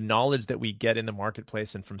the knowledge that we get in the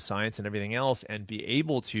marketplace and from science and everything else and be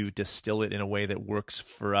able to distill it in a way that works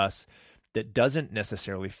for us, that doesn't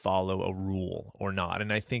necessarily follow a rule or not.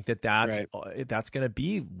 And I think Right. that's going to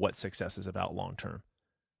be what success is about long term.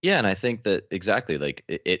 Yeah, and I think that exactly, like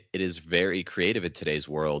it is very creative in today's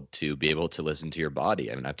world to be able to listen to your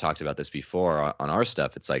body. I mean, I've talked about this before on our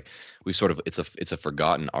stuff. It's like we sort of it's a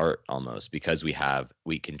forgotten art almost, because we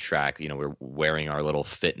can track, we're wearing our little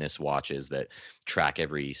fitness watches that track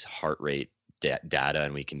every heart rate data,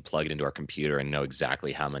 and we can plug it into our computer and know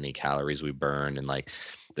exactly how many calories we burned, and like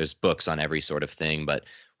there's books on every sort of thing, but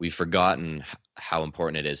we've forgotten how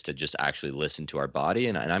important it is to just actually listen to our body.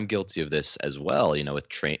 And I'm guilty of this as well, with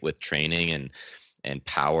training and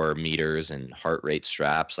power meters and heart rate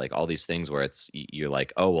straps, like all these things where you're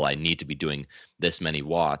like, oh, well, I need to be doing this many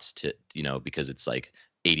watts to, because it's like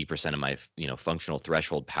 80% of my, functional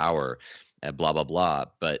threshold power, blah, blah, blah.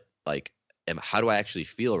 But like, how do I actually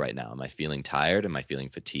feel right now? Am I feeling tired? Am I feeling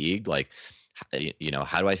fatigued? Like,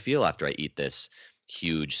 how do I feel after I eat this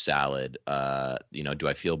huge salad? Do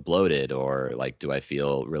I feel bloated, or like, do I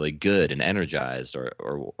feel really good and energized,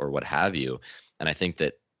 or what have you? And I think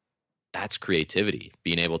that's creativity,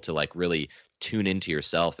 being able to like really tune into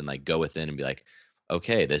yourself and like go within and be like,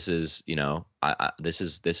 okay, this is, this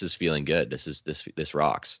is feeling good. This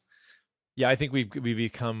rocks. Yeah, I think we've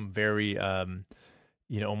become very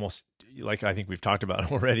almost, like, I think we've talked about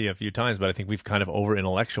it already a few times, but I think we've kind of over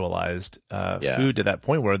intellectualized Yeah. food to that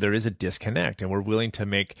point where there is a disconnect, and we're willing to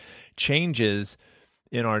make changes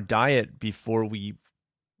in our diet before we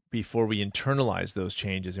internalize those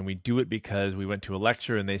changes. And we do it because we went to a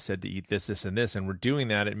lecture and they said to eat this, this, and this, and we're doing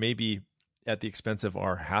that. It may be at the expense of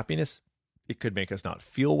our happiness. It could make us not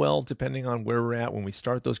feel well, depending on where we're at when we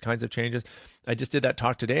start those kinds of changes. I just did that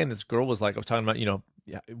talk today, and this girl was like, I was talking about,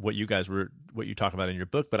 what you talk about in your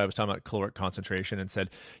book, but I was talking about caloric concentration and said,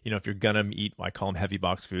 if you're going to eat, I call them heavy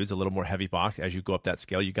box foods, a little more heavy box, as you go up that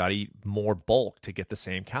scale, you got to eat more bulk to get the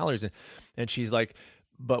same calories. And she's like,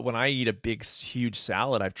 but when I eat a big, huge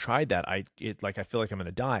salad, I've tried that. I feel like I'm going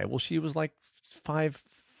to die. Well, she was like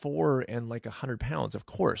 5'4" and like 100 pounds. Of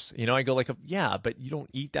course, I go like, yeah, but you don't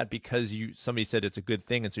eat that because somebody said it's a good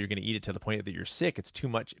thing, and so you're going to eat it to the point that you're sick. It's too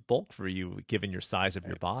much bulk for you, given your size of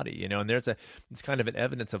your body. And it's kind of an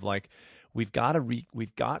evidence of like, we've got to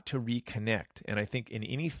reconnect. And I think in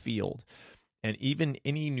any field, and even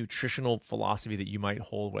any nutritional philosophy that you might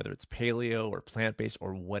hold, whether it's paleo or plant-based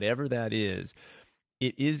or whatever that is,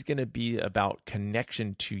 it is going to be about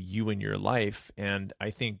connection to you and your life. And I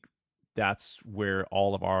think that's where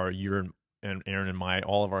all of your and Aaron and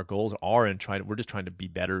all of our goals are, and we're just trying to be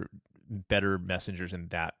better messengers in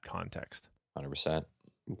that context. 100%.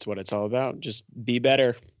 That's what it's all about. Just be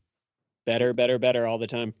better all the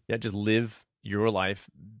time. Yeah, just live your life,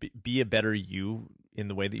 be a better you in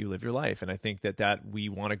the way that you live your life. And I think that we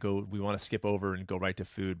want to skip over and go right to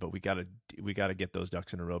food, but we got to get those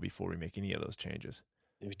ducks in a row before we make any of those changes.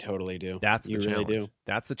 We totally do. That's the You challenge. really do.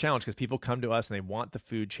 That's the challenge, because people come to us and they want the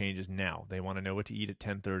food changes now. They want to know what to eat at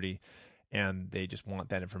 10:30, and they just want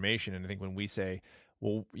that information. And I think when we say,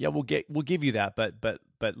 well, yeah, we'll give you that, but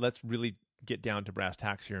let's really get down to brass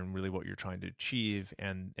tacks here and really what you're trying to achieve,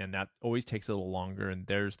 and that always takes a little longer, and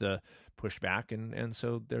there's the pushback, and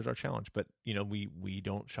so there's our challenge. But we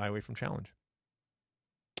don't shy away from challenge.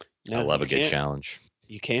 No, I love you a good can't. challenge.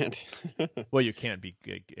 You can't. Well, you can't be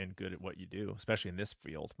good at what you do, especially in this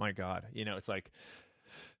field. My God, it's like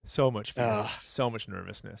so much fear, so much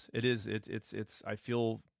nervousness. It is. It's. I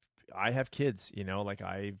feel I have kids, like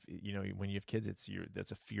when you have kids,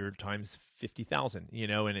 that's a fear times 50,000,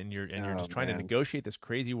 and you're just trying to negotiate this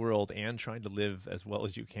crazy world and trying to live as well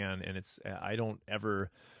as you can. And I don't ever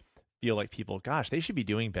feel like people, gosh, they should be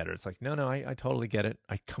doing better. It's like, no, I totally get it.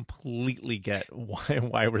 I completely get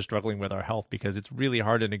why we're struggling with our health, because it's really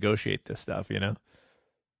hard to negotiate this stuff,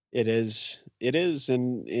 It is,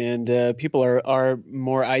 and people are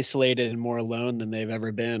more isolated and more alone than they've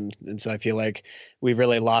ever been, and so I feel like we've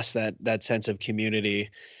really lost that sense of community.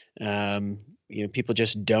 People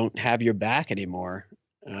just don't have your back anymore,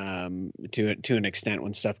 to an extent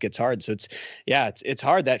when stuff gets hard. So it's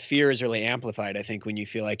hard. That fear is really amplified, I think, when you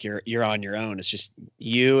feel like you're on your own. It's just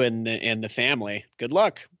you and the family. Good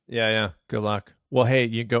luck. Yeah. Good luck. Well, hey,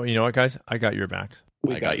 you know what, guys? I got your back.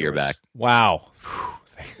 I got your back. Wow.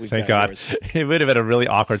 Thank God. Yours. It would have been a really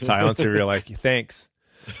awkward silence if you're like, thanks.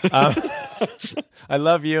 I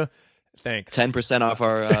love you. Thanks. 10% off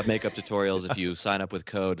our makeup tutorials if you sign up with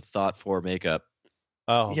code Thought4Makeup.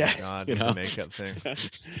 Oh, yeah, my God. The makeup thing.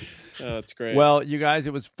 Oh, that's great. Well, you guys,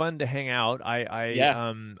 it was fun to hang out.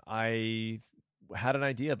 I had an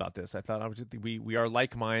idea about this. I thought we are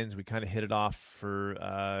like minds. We kind of hit it off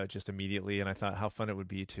for just immediately. And I thought how fun it would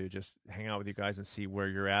be to just hang out with you guys and see where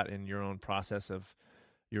you're at in your own process of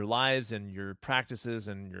your lives and your practices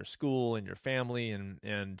and your school and your family. And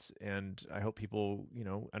I hope people,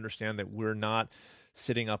 understand that we're not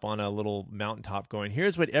sitting up on a little mountaintop going,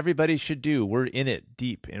 here's what everybody should do. We're in it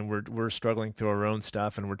deep, and we're struggling through our own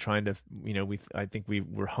stuff, and we're trying to, I think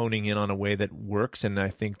we're honing in on a way that works. And I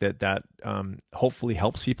think that hopefully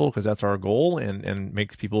helps people, because that's our goal, and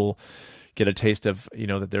makes people get a taste of,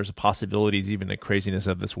 that there's possibilities, even the craziness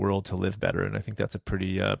of this world, to live better. And I think that's a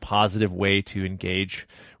pretty positive way to engage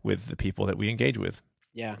with the people that we engage with.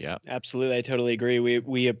 Yeah, absolutely. I totally agree.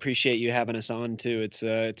 We appreciate you having us on too. It's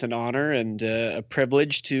an honor and a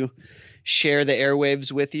privilege to share the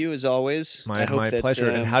airwaves with you, as always. My pleasure.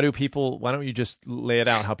 And how do people? Why don't you just lay it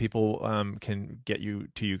out? How people can get you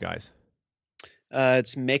to you guys?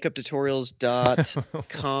 It's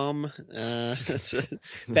makeuptutorials.com. That's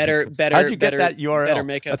better. How'd you get that URL? Better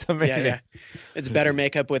makeup. That's amazing. Yeah. It's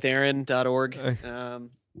bettermakeupwithaaron.org.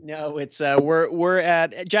 No, it's we're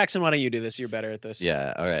at Jackson. Why don't you do this? You're better at this.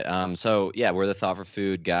 Yeah. All right. We're the Thought for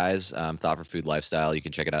Food guys. Thought for Food Lifestyle. You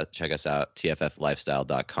can check us out,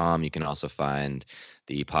 tfflifestyle.com. You can also find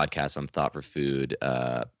the podcast on Thought for Food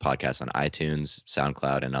podcast on iTunes,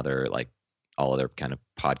 SoundCloud, and all other kind of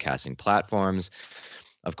podcasting platforms.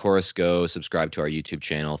 Of course, go subscribe to our YouTube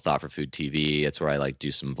channel, Thought for Food TV. It's where I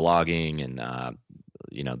do some vlogging and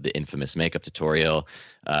the infamous makeup tutorial.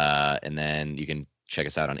 And then you can check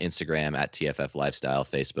us out on Instagram at TFF Lifestyle,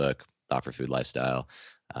 Facebook, Thought for Food Lifestyle.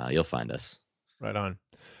 You'll find us. Right on.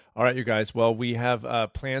 All right, you guys. Well, we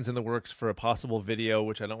have plans in the works for a possible video,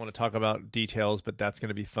 which I don't want to talk about details, but that's going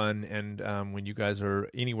to be fun. And when you guys are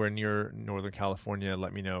anywhere near Northern California,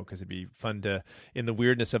 let me know, because it'd be fun to, in the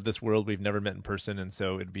weirdness of this world, we've never met in person. And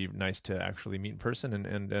so it'd be nice to actually meet in person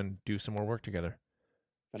and do some more work together.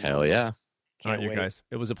 Hell yeah. All right, you guys.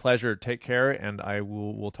 It was a pleasure. Take care, and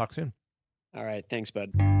we'll talk soon. All right. Thanks,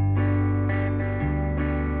 bud.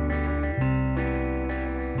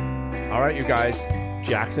 All right, you guys.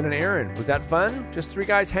 Jackson and Aaron. Was that fun? Just three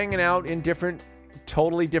guys hanging out in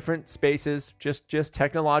totally different spaces, just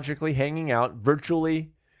technologically hanging out,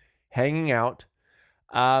 virtually hanging out.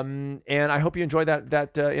 And I hope you enjoyed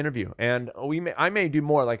that interview. And I may do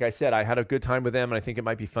more. Like I said, I had a good time with them, and I think it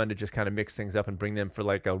might be fun to just kind of mix things up and bring them for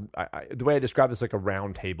the way I describe this, like a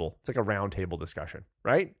round table. It's like a round table discussion,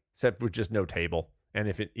 right? Except with just no table.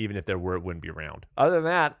 And even if there were, it wouldn't be round. Other than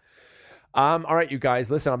that, all right, you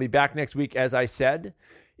guys, listen, I'll be back next week, as I said.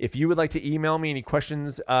 If you would like to email me any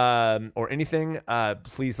questions or anything,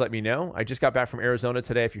 please let me know. I just got back from Arizona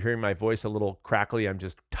today. If you're hearing my voice a little crackly, I'm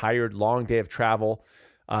just tired. Long day of travel.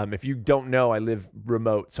 If you don't know, I live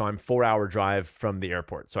remote, so I'm 4-hour drive from the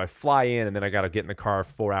airport. So I fly in, and then I got to get in the car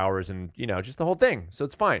 4 hours and, just the whole thing. So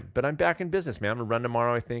it's fine. But I'm back in business, man. I'm going to run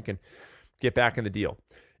tomorrow, I think, and get back in the deal.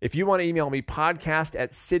 If you want to email me,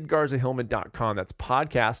 podcast@sidgarzahillman.com. That's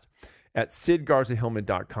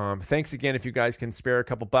podcast@sidgarzahillman.com. Thanks again. If you guys can spare a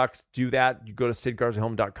couple bucks, do that. You go to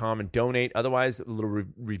sidgarzahillman.com and donate. Otherwise, a little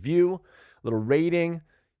review, a little rating.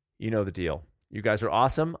 You know the deal. You guys are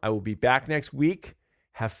awesome. I will be back next week.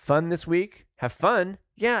 Have fun this week. Have fun.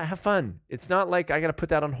 Yeah, have fun. It's not like I got to put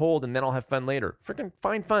that on hold and then I'll have fun later. Freaking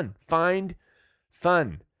find fun. Find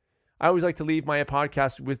fun. I always like to leave my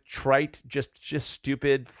podcast with trite, just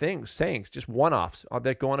stupid sayings, just one-offs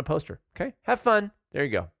that go on a poster. Okay? Have fun. There you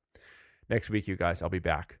go. Next week, you guys, I'll be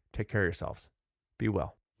back. Take care of yourselves. Be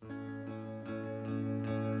well.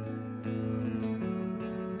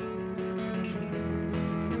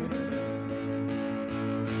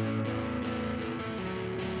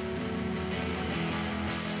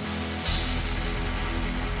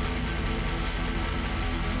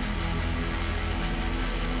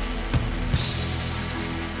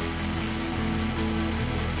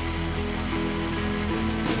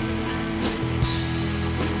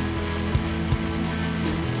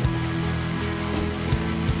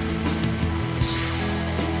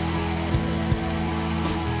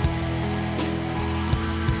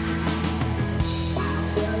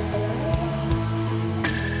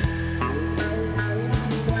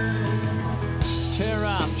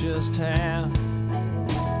 just half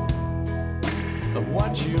of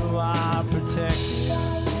what you are protecting.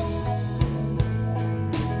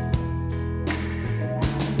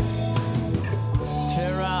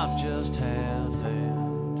 Tear off just half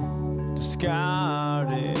and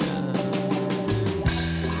discard it.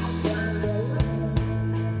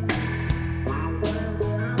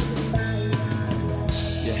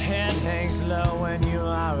 Your head hangs low when you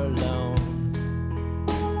are alone.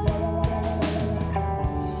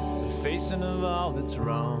 The facing of all that's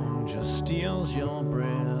wrong just steals your breath.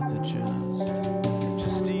 It just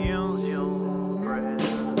steals your breath.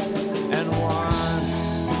 And once,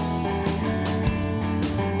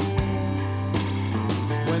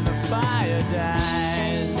 when the fire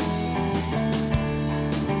dies,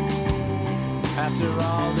 after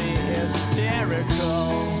all the hysterical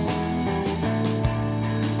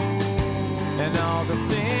and all the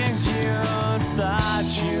things you thought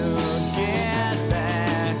you'd get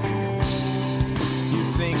back, you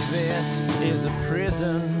think this is a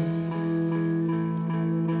prison,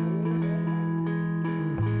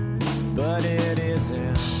 but it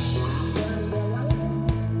isn't.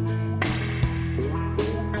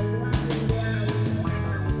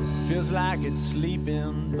 Feels like it's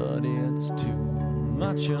sleeping, but it's too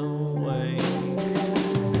much awake.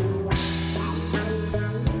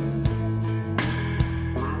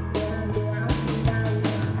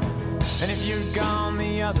 And if you'd gone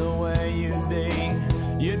the other way,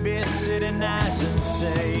 you'd be sitting nice and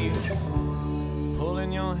safe,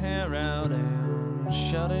 pulling your hair out and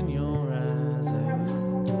shutting your eyes,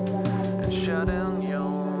 and shutting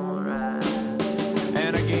your eyes.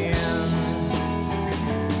 And again,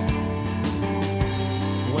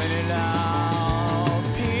 when it all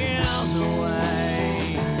peels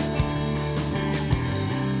away,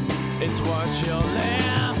 it's what you're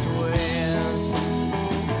left with.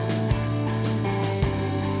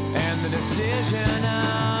 The decision